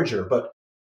forager. But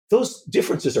those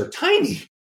differences are tiny.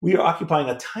 We are occupying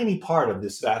a tiny part of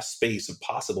this vast space of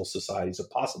possible societies, of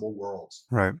possible worlds.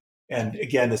 Right. And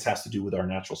again, this has to do with our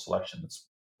natural selection. That's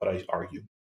what I argue.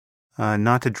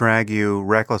 Not to drag you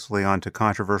recklessly onto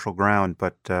controversial ground,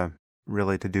 but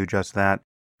really to do just that.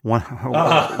 One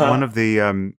of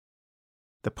the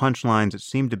punchlines, it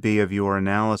seemed to be, of your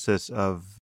analysis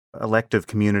of elective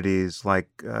communities like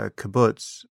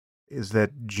kibbutz, is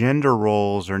that gender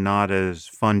roles are not as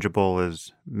fungible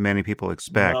as many people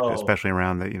expect, especially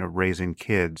around raising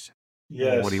kids.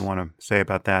 Yes. What do you want to say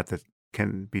about that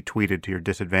can be tweeted to your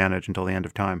disadvantage until the end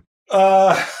of time?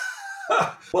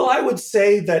 Well, I would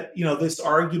say that, this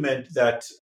argument that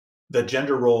the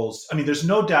gender roles, there's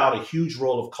no doubt a huge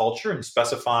role of culture in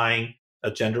specifying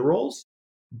gender roles.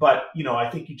 But, I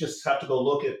think you just have to go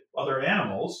look at other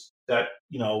animals that,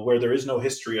 where there is no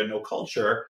history and no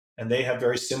culture, and they have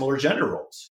very similar gender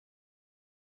roles.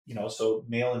 So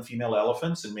male and female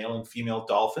elephants and male and female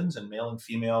dolphins and male and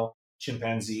female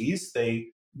chimpanzees, they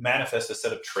manifest a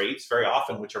set of traits very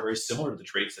often which are very similar to the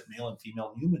traits that male and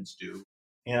female humans do.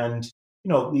 And,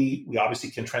 we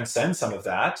obviously can transcend some of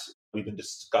that. We've been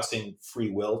discussing free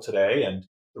will today and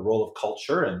the role of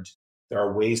culture, and there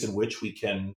are ways in which we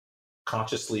can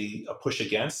consciously push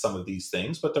against some of these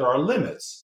things, but there are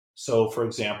limits. So, for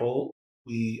example,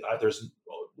 there's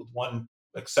one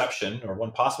exception, or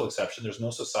one possible exception, there's no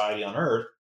society on Earth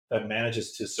that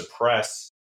manages to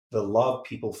suppress the love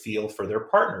people feel for their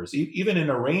partners. Even in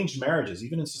arranged marriages,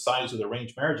 even in societies with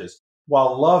arranged marriages,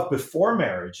 while love before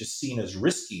marriage is seen as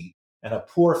risky and a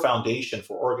poor foundation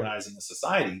for organizing a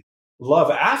society, love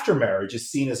after marriage is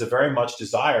seen as a very much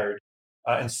desired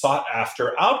and sought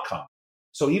after outcome.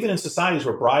 So even in societies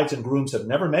where brides and grooms have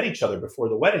never met each other before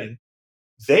the wedding,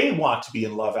 they want to be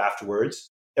in love afterwards.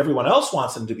 Everyone else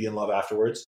wants them to be in love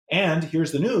afterwards. And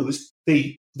here's the news,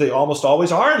 they almost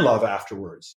always are in love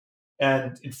afterwards.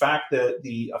 And in fact,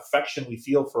 the affection we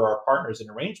feel for our partners in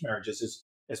arranged marriages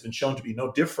has been shown to be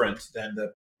no different than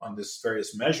on this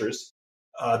various measures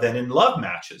than in love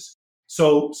matches.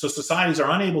 So societies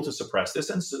are unable to suppress this,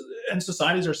 and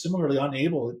societies are similarly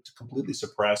unable to completely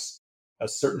suppress a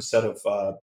certain set of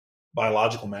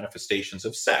biological manifestations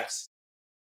of sex.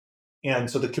 And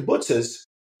so the kibbutzes,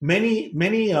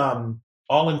 many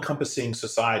all-encompassing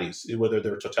societies, whether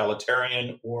they're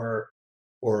totalitarian or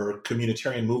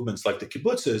communitarian movements like the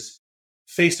kibbutzes,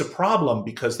 face a problem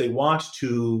because they want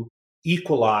to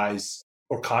equalize,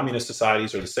 or communist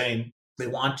societies are the same, they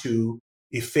want to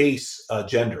efface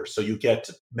gender. So you get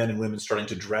men and women starting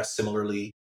to dress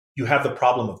similarly. You have the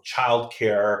problem of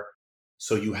childcare.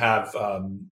 So you have,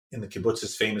 in the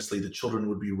kibbutzes famously, the children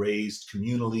would be raised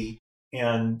communally.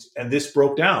 And this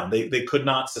broke down. They could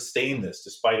not sustain this,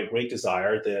 despite a great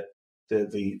desire that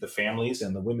the families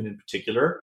and the women in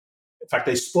particular. In fact,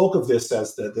 they spoke of this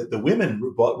as the women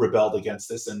rebelled against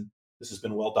this, and this has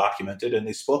been well documented. And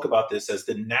they spoke about this as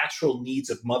the natural needs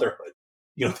of motherhood.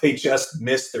 They just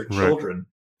missed their children. Right.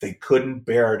 They couldn't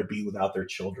bear to be without their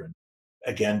children,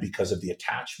 again, because of the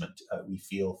attachment we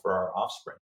feel for our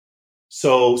offspring.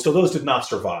 So those did not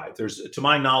survive. To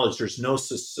my knowledge, there's no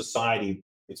society.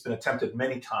 It's been attempted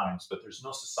many times, but there's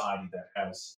no society that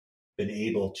has been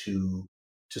able to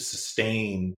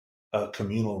sustain a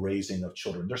communal raising of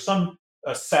children. There's some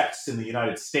sects in the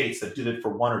United States that did it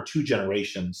for 1 or 2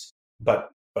 generations, but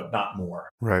not more.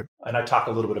 Right. And I talk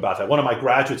a little bit about that. One of my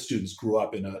graduate students grew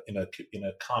up in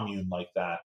a commune like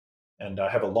that, and I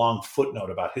have a long footnote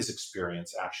about his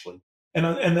experience actually.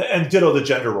 And ditto the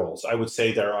gender roles. I would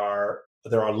say there are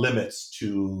limits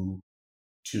to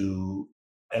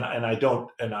and I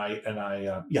don't and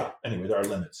I yeah. Anyway, there are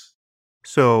limits.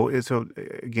 So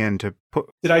again, to put.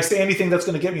 Did I say anything that's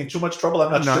going to get me in too much trouble?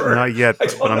 I'm not sure. Not yet,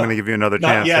 but I'm going to give you another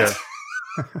chance. Not yet.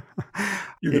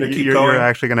 You're going to keep going. You're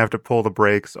actually going to have to pull the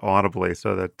brakes audibly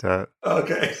so that.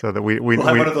 Okay. So that we'll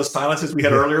have one of those silences we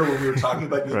had earlier when we were talking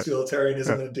about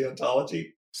utilitarianism and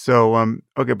deontology. So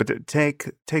okay, but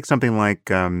take something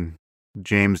like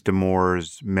James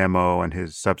Damore's memo and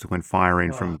his subsequent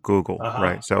firing from Google,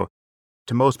 right? So,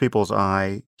 to most people's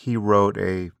eye, he wrote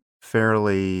a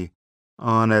fairly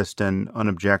honest and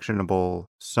unobjectionable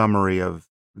summary of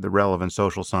the relevant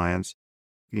social science,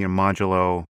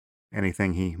 modulo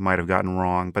anything he might have gotten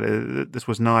wrong. But this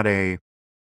was not a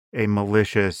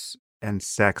malicious and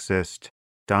sexist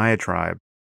diatribe.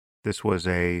 This was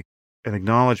an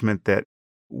acknowledgement that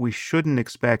we shouldn't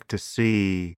expect to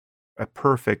see a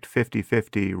perfect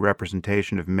 50-50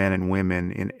 representation of men and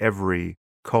women in every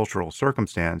cultural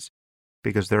circumstance,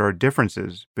 because there are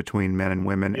differences between men and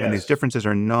women, and these differences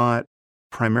are not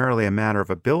primarily a matter of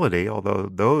ability, although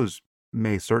those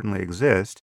may certainly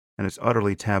exist, and it's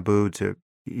utterly taboo to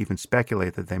even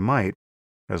speculate that they might,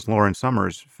 as Lauren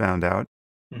Summers found out.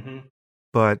 Mm-hmm.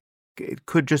 But it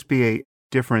could just be a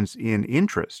difference in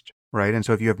interest, right? And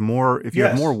so if you have more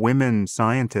more women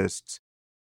scientists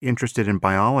interested in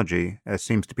biology, as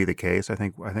seems to be the case, I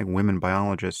think women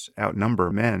biologists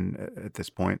outnumber men at this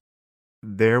point,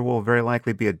 there will very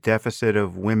likely be a deficit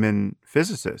of women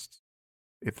physicists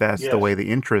if that's the way the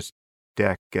interest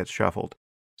deck gets shuffled.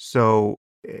 So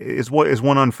is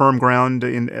one on firm ground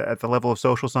at the level of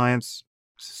social science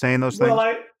saying those things?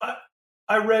 Well,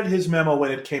 I read his memo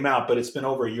when it came out, but it's been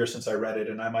over a year since I read it,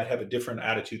 and I might have a different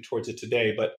attitude towards it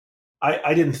today. But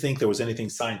I didn't think there was anything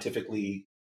scientifically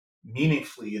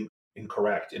meaningfully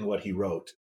incorrect in what he wrote.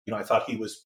 I thought he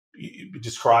was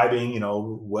describing,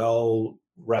 well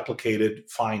replicated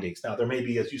findings. Now, there may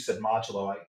be, as you said,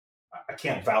 modulo. I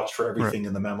can't vouch for everything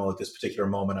in the memo at this particular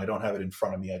moment. I don't have it in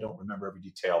front of me. I don't remember every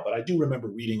detail, but I do remember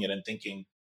reading it and thinking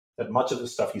that much of the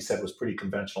stuff he said was pretty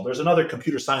conventional. There's another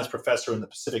computer science professor in the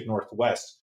Pacific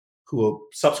Northwest who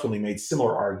subsequently made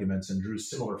similar arguments and drew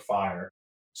similar fire.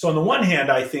 So on the one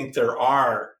hand, I think there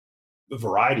are a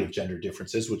variety of gender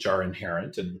differences which are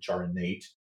inherent and which are innate.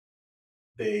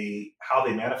 How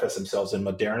they manifest themselves in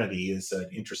modernity is an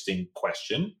interesting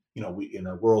question. In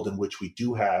a world in which we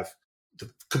do have the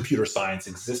computer science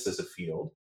exists as a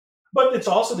field, but it's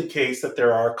also the case that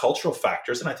there are cultural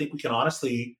factors, and I think we can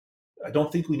honestly, I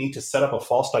don't think we need to set up a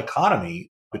false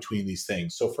dichotomy between these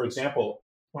things. So, for example,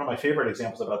 one of my favorite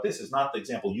examples about this is not the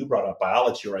example you brought up,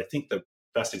 biology, or I think the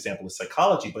best example is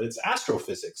psychology, but it's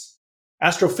astrophysics.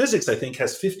 Astrophysics, I think,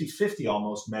 has 50-50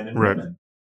 almost men and women.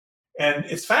 And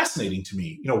it's fascinating to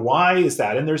me. Why is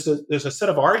that? And there's a set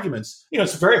of arguments.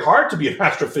 It's very hard to be an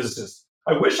astrophysicist.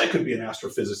 I wish I could be an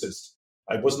astrophysicist.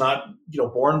 I was not,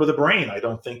 born with a brain. I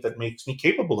don't think that makes me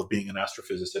capable of being an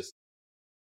astrophysicist.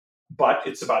 But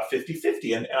it's about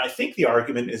 50-50. And I think the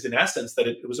argument is, in essence, that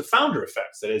it was a founder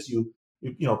effect, that as you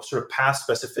sort of pass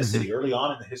specificity early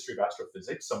on in the history of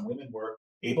astrophysics, some women were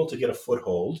able to get a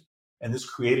foothold, and this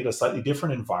created a slightly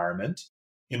different environment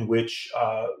in which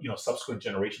subsequent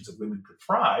generations of women could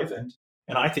thrive. And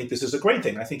I think this is a great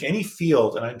thing. I think any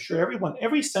field, and I'm sure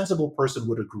every sensible person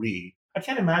would agree. I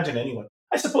can't imagine anyone.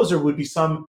 I suppose there would be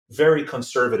some very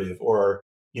conservative, or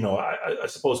I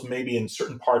suppose maybe in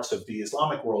certain parts of the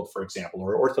Islamic world, for example,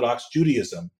 or Orthodox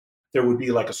Judaism, there would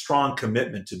be like a strong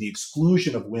commitment to the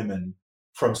exclusion of women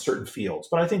from certain fields.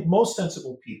 But I think most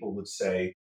sensible people would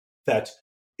say that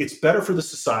it's better for the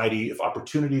society if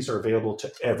opportunities are available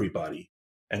to everybody.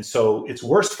 And so it's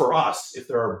worse for us if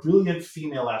there are brilliant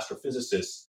female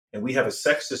astrophysicists and we have a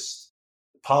sexist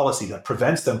policy that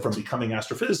prevents them from becoming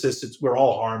astrophysicists. We're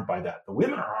all harmed by that. The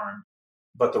women are harmed,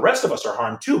 but the rest of us are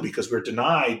harmed too, because we're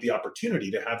denied the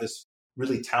opportunity to have this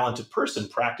really talented person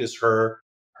practice her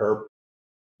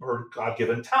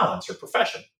God-given talents, her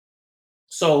profession.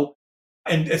 So,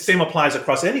 and the same applies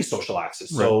across any social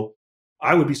axis. Right. So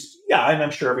I would be, and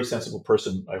I'm sure every sensible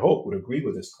person, I hope, would agree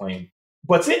with this claim.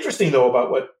 What's interesting, though,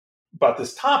 about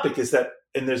this topic is that,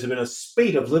 and there's been a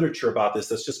spate of literature about this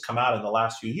that's just come out in the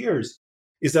last few years,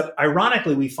 is that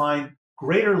ironically we find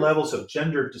greater levels of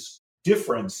gender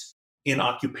difference in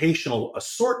occupational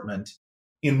assortment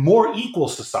in more equal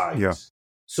Yeah. societies.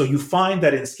 So you find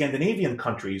that in Scandinavian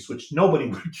countries, which nobody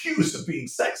would accuse of being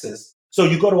sexist, so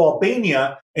you go to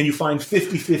Albania and you find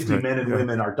 50-50 Right. men and Yeah.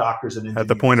 women are doctors and engineers. At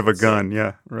the point of a let's say. gun.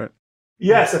 Yeah. Right.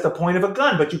 Yes, at the point of a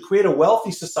gun. But you create a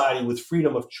wealthy society with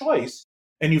freedom of choice,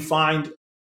 and you find,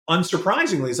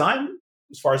 unsurprisingly,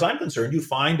 as far as I'm concerned, you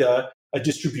find a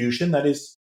distribution that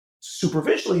is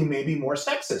superficially maybe more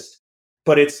sexist.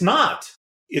 But it's not.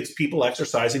 It's people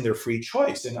exercising their free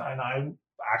choice. And I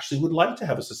actually would like to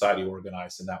have a society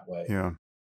organized in that way. Yeah.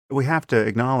 We have to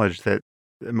acknowledge that,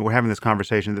 I mean, we're having this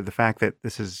conversation, that the fact that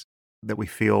that we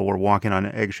feel we're walking on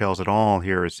eggshells at all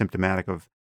here is symptomatic of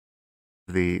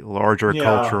the larger Yeah.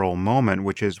 cultural moment,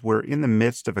 which is we're in the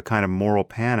midst of a kind of moral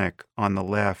panic on the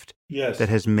left Yes. that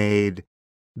has made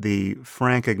the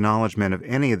frank acknowledgement of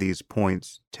any of these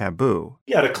points taboo.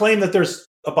 Yeah, to claim that there's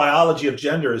a biology of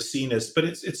gender is seen as, but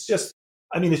it's just,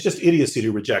 I mean, it's just idiocy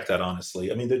to reject that,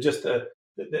 honestly. I mean, they're just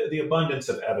the abundance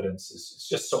of evidence is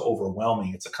just so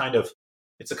overwhelming. It's a kind of,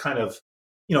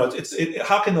 you know,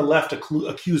 how can the left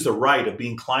accuse the right of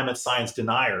being climate science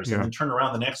deniers Yeah. and then turn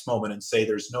around the next moment and say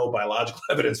there's no biological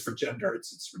evidence for gender?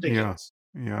 It's ridiculous.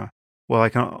 Yeah. Well, I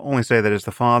can only say that as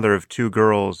the father of 2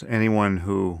 girls, anyone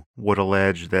who would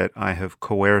allege that I have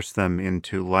coerced them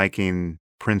into liking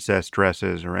princess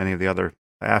dresses or any of the other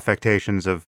affectations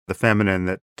of the feminine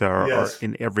that are Yes.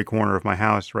 in every corner of my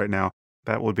house right now,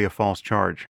 that would be a false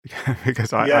charge.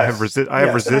 Because I Yes. have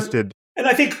resisted And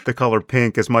I think, the color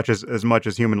pink as much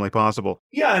as humanly possible.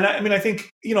 yeah, and I mean, I think,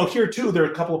 you know, here too, there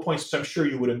are a couple of points which I'm sure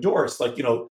you would endorse. Like, you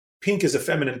know, pink is a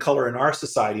feminine color in our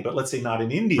society, but let's say not in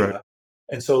India. Right.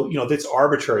 And so, you know, that's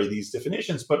arbitrary, these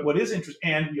definitions. But what is interesting,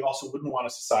 and we also wouldn't want a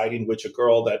society in which a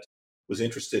girl that was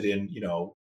interested in, you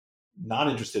know, not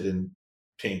interested in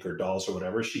pink or dolls or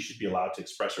whatever, she should be allowed to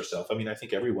express herself. I mean, I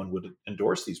think everyone would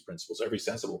endorse these principles, every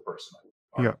sensible person.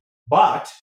 Yeah.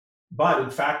 But in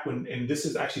fact, and this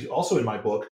is actually also in my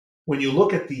book, when you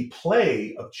look at the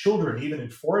play of children, even in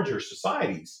forager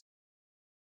societies,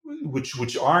 which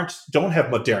don't have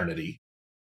modernity,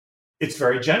 it's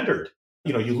very gendered.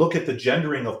 You know, you look at the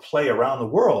gendering of play around the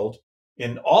world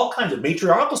in all kinds of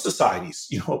matriarchal societies,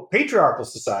 you know, patriarchal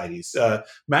societies,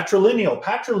 matrilineal,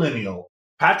 patrilineal,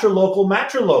 patrilocal,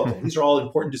 matrilocal. These are all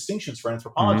important distinctions for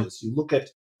anthropologists. You look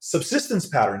at subsistence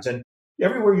patterns, and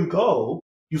everywhere you go,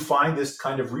 you find this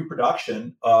kind of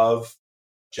reproduction of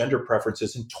gender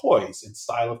preferences in toys and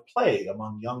style of play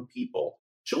among young people,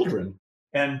 children,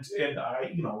 and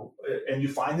you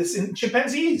find this in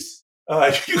chimpanzees.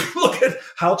 You look at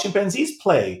how chimpanzees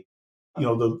play, you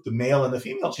know, the male and the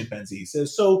female chimpanzees.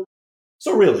 So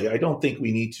really, I don't think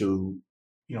we need to,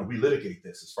 you know, relitigate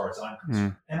this as far as I'm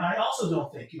concerned. And I also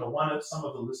don't think, you know, some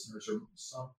of the listeners or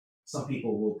some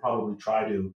people will probably try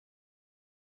to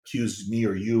accuse me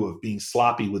or you of being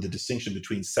sloppy with the distinction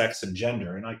between sex and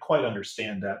gender. And I quite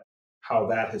understand that, how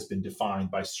that has been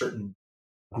defined by certain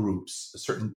groups,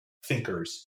 certain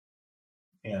thinkers.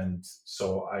 And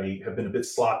so I have been a bit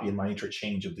sloppy in my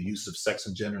interchange of the use of sex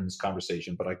and gender in this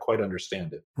conversation, but I quite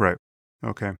understand it. Right.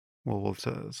 Okay. Well,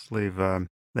 let's leave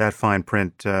that fine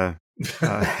print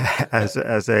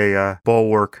as a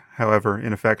bulwark, however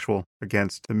ineffectual,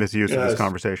 against the misuse of this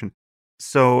conversation.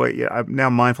 So I'm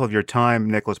now mindful of your time,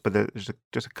 Nicholas, but there's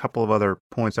just a couple of other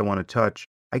points I want to touch.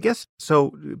 I guess,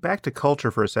 so back to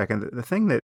culture for a second. The thing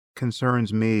that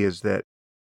concerns me is that,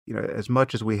 you know, as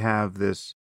much as we have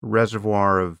this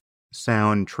reservoir of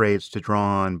sound traits to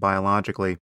draw on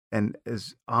biologically, and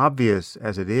as obvious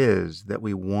as it is that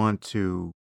we want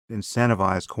to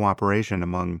incentivize cooperation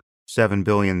among 7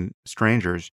 billion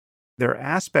strangers, there are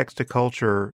aspects to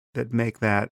culture that make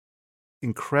that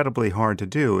incredibly hard to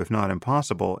do, if not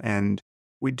impossible. And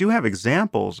we do have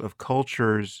examples of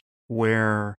cultures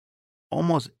where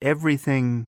almost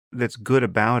everything that's good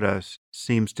about us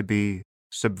seems to be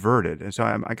subverted. And so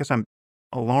I guess I'm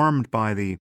alarmed by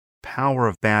the power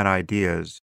of bad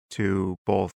ideas to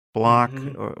both block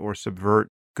or subvert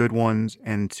good ones,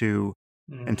 and to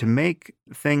make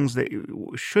things that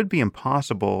should be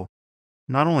impossible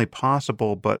not only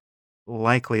possible but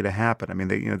likely to happen. I mean,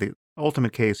 the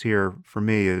ultimate case here for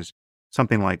me is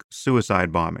something like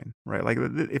suicide bombing, right? Like,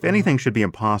 if anything should be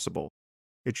impossible,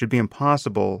 it should be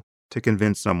impossible to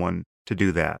convince someone to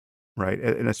do that, right?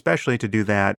 And especially to do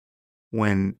that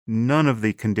when none of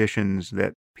the conditions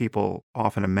that people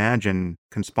often imagine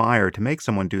conspire to make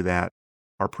someone do that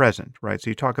are present, right? So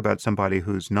you talk about somebody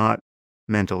who's not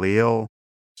mentally ill,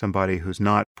 somebody who's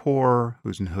not poor,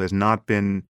 who has not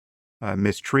been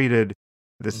mistreated.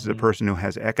 This is a person who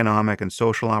has economic and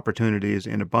social opportunities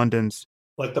in abundance.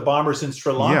 Like the bombers in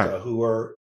Sri Lanka,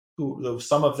 who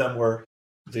some of them were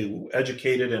the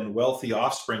educated and wealthy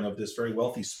offspring of this very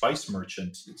wealthy spice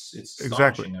merchant. It's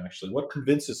Exactly. astonishing, actually. What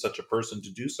convinces such a person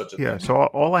to do such a Yeah. thing? So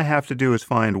all I have to do is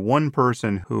find one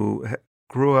person who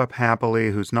grew up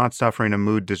happily, who's not suffering a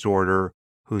mood disorder,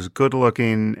 who's good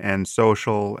looking and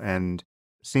social and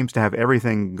seems to have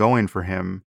everything going for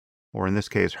him, or in this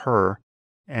case, her,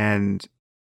 and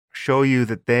show you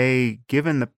that they,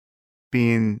 given the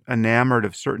being enamored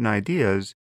of certain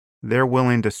ideas, they're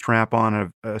willing to strap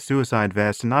on a suicide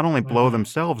vest and not only blow Hmm.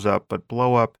 themselves up, but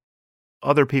blow up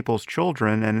other people's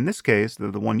children. And in this case,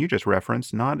 the one you just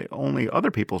referenced, not only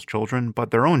other people's children,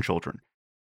 but their own children,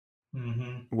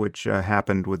 Hmm. which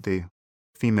happened with the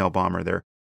female bomber there.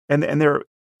 And their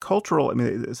cultural, I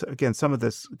mean, again, some of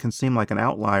this can seem like an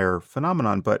outlier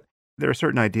phenomenon, but there are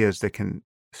certain ideas that can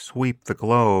sweep the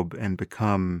globe and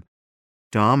become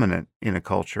dominant in a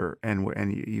culture, and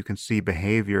you can see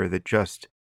behavior that just,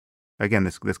 again,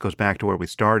 this goes back to where we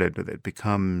started, that it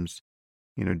becomes,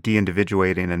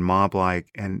 de-individuating and mob-like,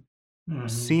 and Hmm.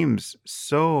 seems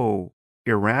so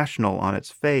irrational on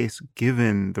its face,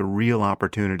 given the real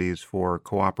opportunities for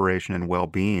cooperation and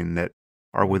well-being that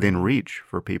are within Hmm. reach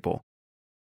for people.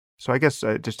 So I guess,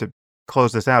 just to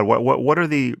close this out, what are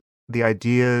the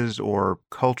ideas or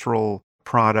cultural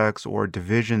products or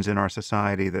divisions in our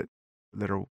society that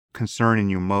are concerning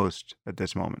you most at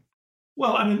this moment?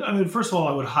 Well, I mean, first of all,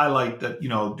 I would highlight that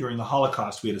during the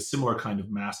Holocaust we had a similar kind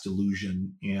of mass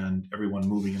delusion, and everyone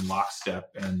moving in lockstep,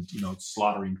 and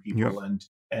slaughtering Yep. people, and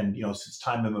since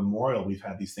time immemorial we've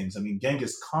had these things. I mean,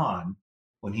 Genghis Khan,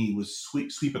 when he was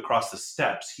sweep across the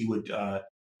steppes, he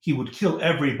would kill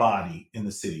everybody in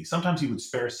the city. Sometimes he would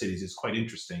spare cities. It's quite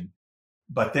interesting,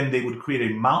 but then they would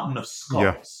create a mountain of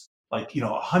Yeah. skulls. Like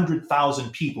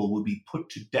 100,000 people would be put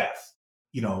to death,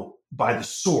 by the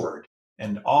sword,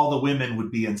 and all the women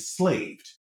would be enslaved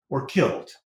or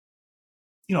killed.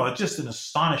 It's just an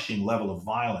astonishing level of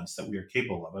violence that we are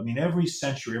capable of. I mean, every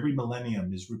century, every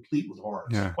millennium is replete with horrors.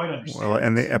 You Yeah. quite Well, understand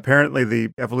and this. apparently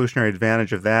the evolutionary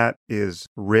advantage of that is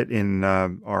writ in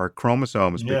our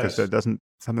chromosomes, because it Yes, doesn't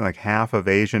something like half of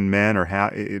Asian men or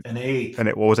half an eighth. and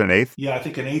it what was it, an eighth? Yeah, I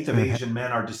think an eighth of Asian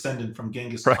men are descended from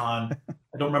Genghis Right. Khan.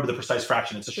 I don't remember the precise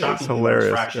fraction. It's a It's shockingly large hilarious.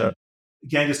 Yeah. fraction.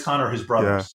 Genghis Khan are his Yeah.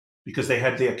 brothers, because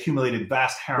they accumulated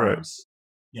vast Right. harems,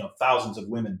 thousands of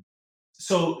women.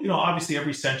 So obviously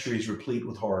every century is replete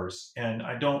with horrors, and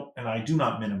I do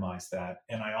not minimize that,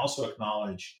 and I also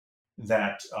acknowledge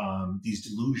that these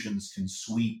delusions can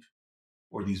sweep,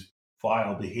 or these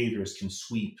vile behaviors can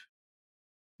sweep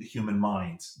the human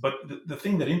minds. But the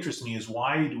thing that interests me is,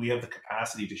 why do we have the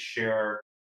capacity to share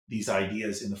these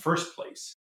ideas in the first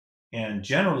place? And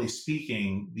generally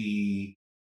speaking, the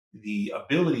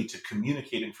ability to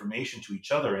communicate information to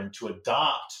each other and to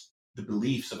adopt the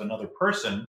beliefs of another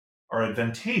person are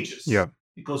advantageous. Yeah.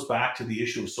 It goes back to the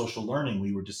issue of social learning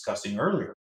we were discussing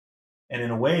earlier. And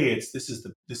in a way, this is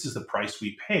the price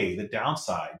we pay, the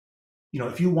downside.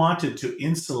 If you wanted to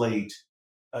insulate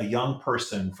a young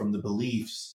person from the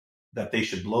beliefs that they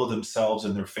should blow themselves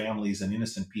and their families and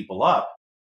innocent people up,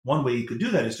 one way you could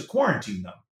do that is to quarantine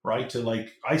them, right? To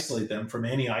like isolate them from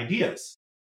any ideas.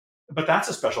 But that's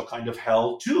a special kind of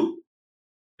hell too,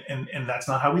 and that's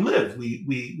not how we live.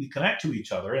 We connect to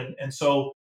each other, and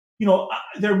so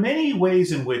there are many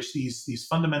ways in which these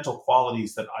fundamental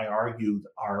qualities that I argue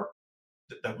are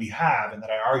that we have, and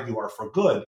that I argue are for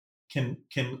good, can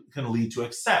lead to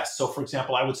excess. So, for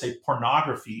example, I would say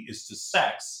pornography is to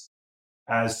sex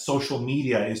as social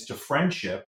media is to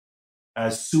friendship,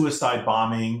 as suicide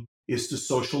bombing is to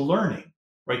social learning.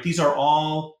 Right? These are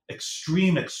all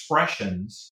extreme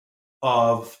expressions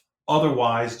of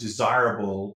otherwise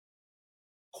desirable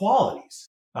qualities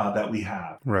that we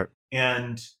have. Right.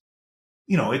 And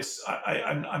it's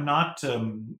I'm not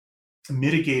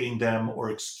mitigating them or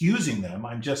excusing them.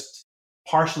 I'm just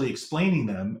partially explaining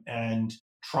them and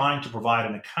trying to provide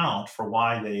an account for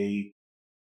why they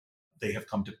have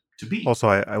come to be. Also,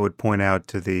 I would point out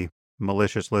to the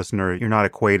malicious listener, you're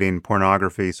not equating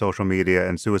pornography, social media,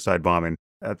 and suicide bombing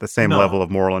at the same level No, of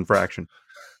moral infraction.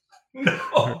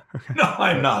 no, no,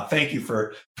 I'm not. Thank you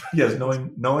for yes,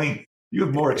 knowing you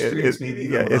have more experience maybe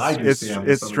Yeah, even than I do, Sam,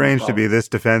 with it's some of these strange to be problems. this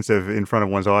defensive in front of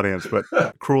one's audience, but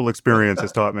cruel experience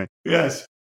has taught me. Yes.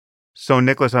 So,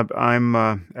 Nicholas, I'm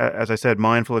as I said,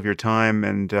 mindful of your time,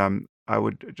 and I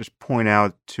would just point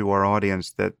out to our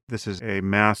audience that this is a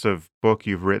massive book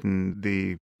you've written,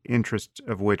 the interest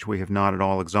of which we have not at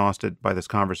all exhausted by this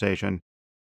conversation.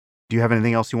 Do you have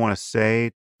anything else you want to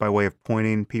say by way of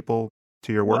pointing people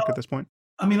to your work at Well, this point?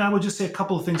 I mean, I would just say a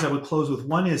couple of things I would close with.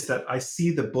 One is that I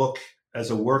see the book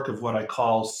as a work of what I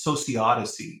call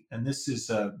sociodyssey. And this is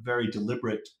a very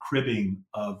deliberate cribbing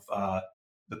of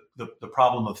the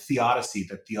problem of theodicy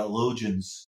that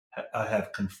theologians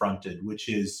have confronted, which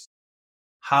is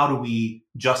how do we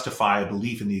justify a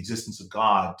belief in the existence of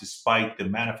God despite the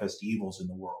manifest evils in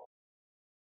the world?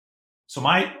 So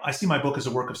I see my book as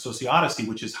a work of sociodicy,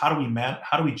 which is how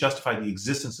do we justify the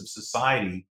existence of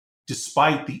society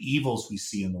despite the evils we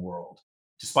see in the world?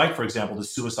 Despite, for example, the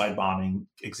suicide bombing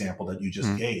example that you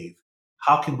just gave,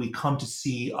 how can we come to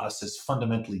see us as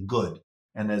fundamentally good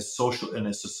and as social and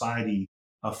as society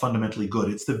fundamentally good?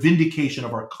 It's the vindication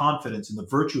of our confidence in the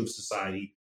virtue of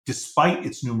society, despite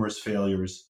its numerous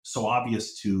failures, so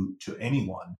obvious to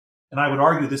anyone. And I would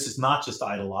argue this is not just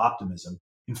idle optimism.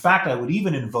 In fact, I would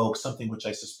even invoke something which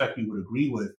I suspect you would agree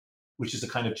with, which is a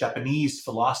kind of Japanese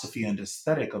philosophy and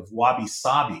aesthetic of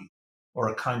wabi-sabi, or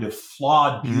a kind of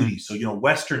flawed beauty. So,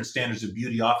 Western standards of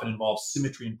beauty often involve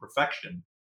symmetry and perfection,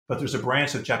 but there's a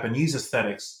branch of Japanese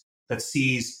aesthetics that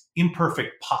sees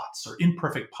imperfect pots or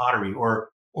imperfect pottery or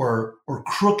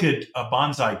crooked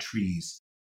bonsai trees,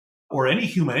 or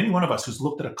any one of us who's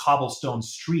looked at a cobblestone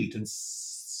street and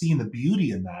seen the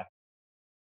beauty in that.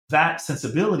 That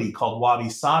sensibility called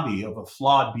wabi-sabi of a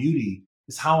flawed beauty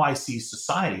is how I see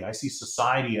society. I see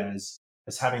society as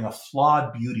having a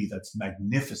flawed beauty that's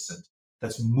magnificent,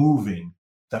 that's moving,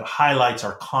 that highlights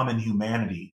our common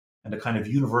humanity and a kind of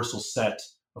universal set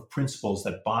of principles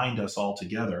that bind us all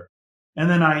together. And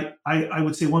then I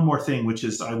would say one more thing, which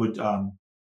is if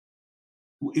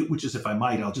I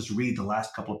might, I'll just read the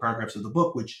last couple of paragraphs of the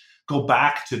book, which go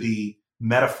back to the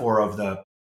metaphor of the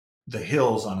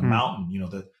hills on a mountain,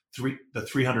 the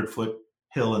 300-foot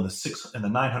hill and the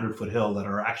 900-foot hill that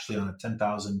are actually on a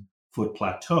 10,000-foot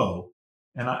plateau.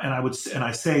 And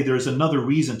I say there's another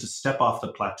reason to step off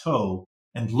the plateau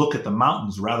and look at the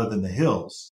mountains rather than the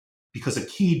hills, because a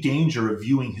key danger of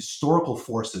viewing historical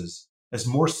forces as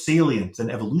more salient than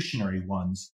evolutionary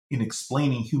ones in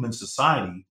explaining human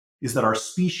society is that our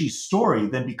species' story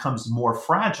then becomes more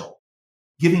fragile.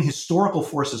 Giving historical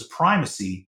forces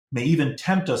primacy may even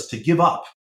tempt us to give up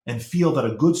and feel that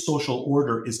a good social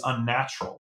order is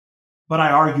unnatural. But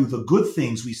I argue the good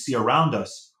things we see around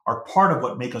us are part of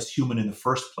what make us human in the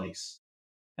first place.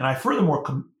 And I furthermore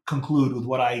conclude with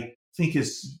what I think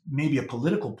is maybe a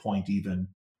political point even,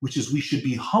 which is we should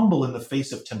be humble in the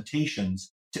face of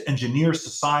temptations to engineer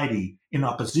society in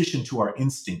opposition to our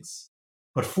instincts.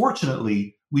 But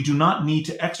fortunately, we do not need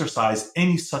to exercise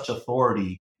any such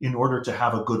authority in order to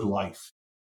have a good life.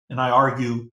 And I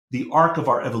argue the arc of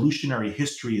our evolutionary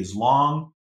history is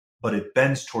long, but it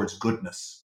bends towards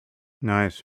goodness.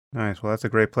 Nice. Well, that's a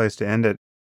great place to end it.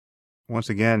 Once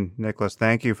again, Nicholas,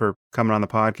 thank you for coming on the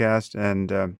podcast.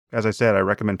 And as I said, I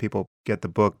recommend people get the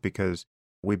book because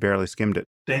we barely skimmed it.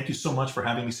 Thank you so much for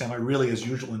having me, Sam. I really, as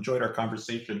usual, enjoyed our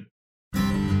conversation.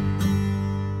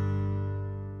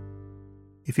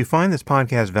 If you find this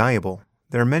podcast valuable,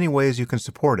 there are many ways you can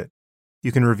support it.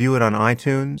 You can review it on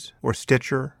iTunes or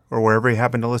Stitcher or wherever you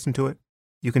happen to listen to it.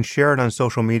 You can share it on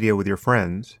social media with your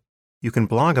friends. You can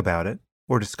blog about it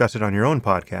or discuss it on your own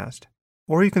podcast.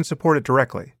 Or you can support it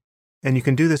directly. And you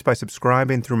can do this by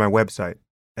subscribing through my website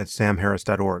at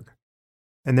samharris.org.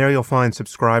 And there you'll find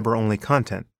subscriber-only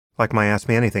content, like my Ask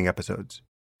Me Anything episodes,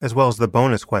 as well as the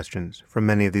bonus questions from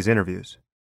many of these interviews.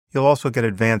 You'll also get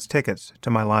advance tickets to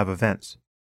my live events.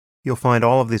 You'll find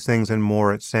all of these things and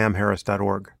more at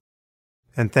samharris.org.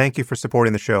 And thank you for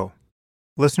supporting the show.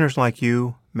 Listeners like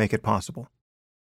you make it possible.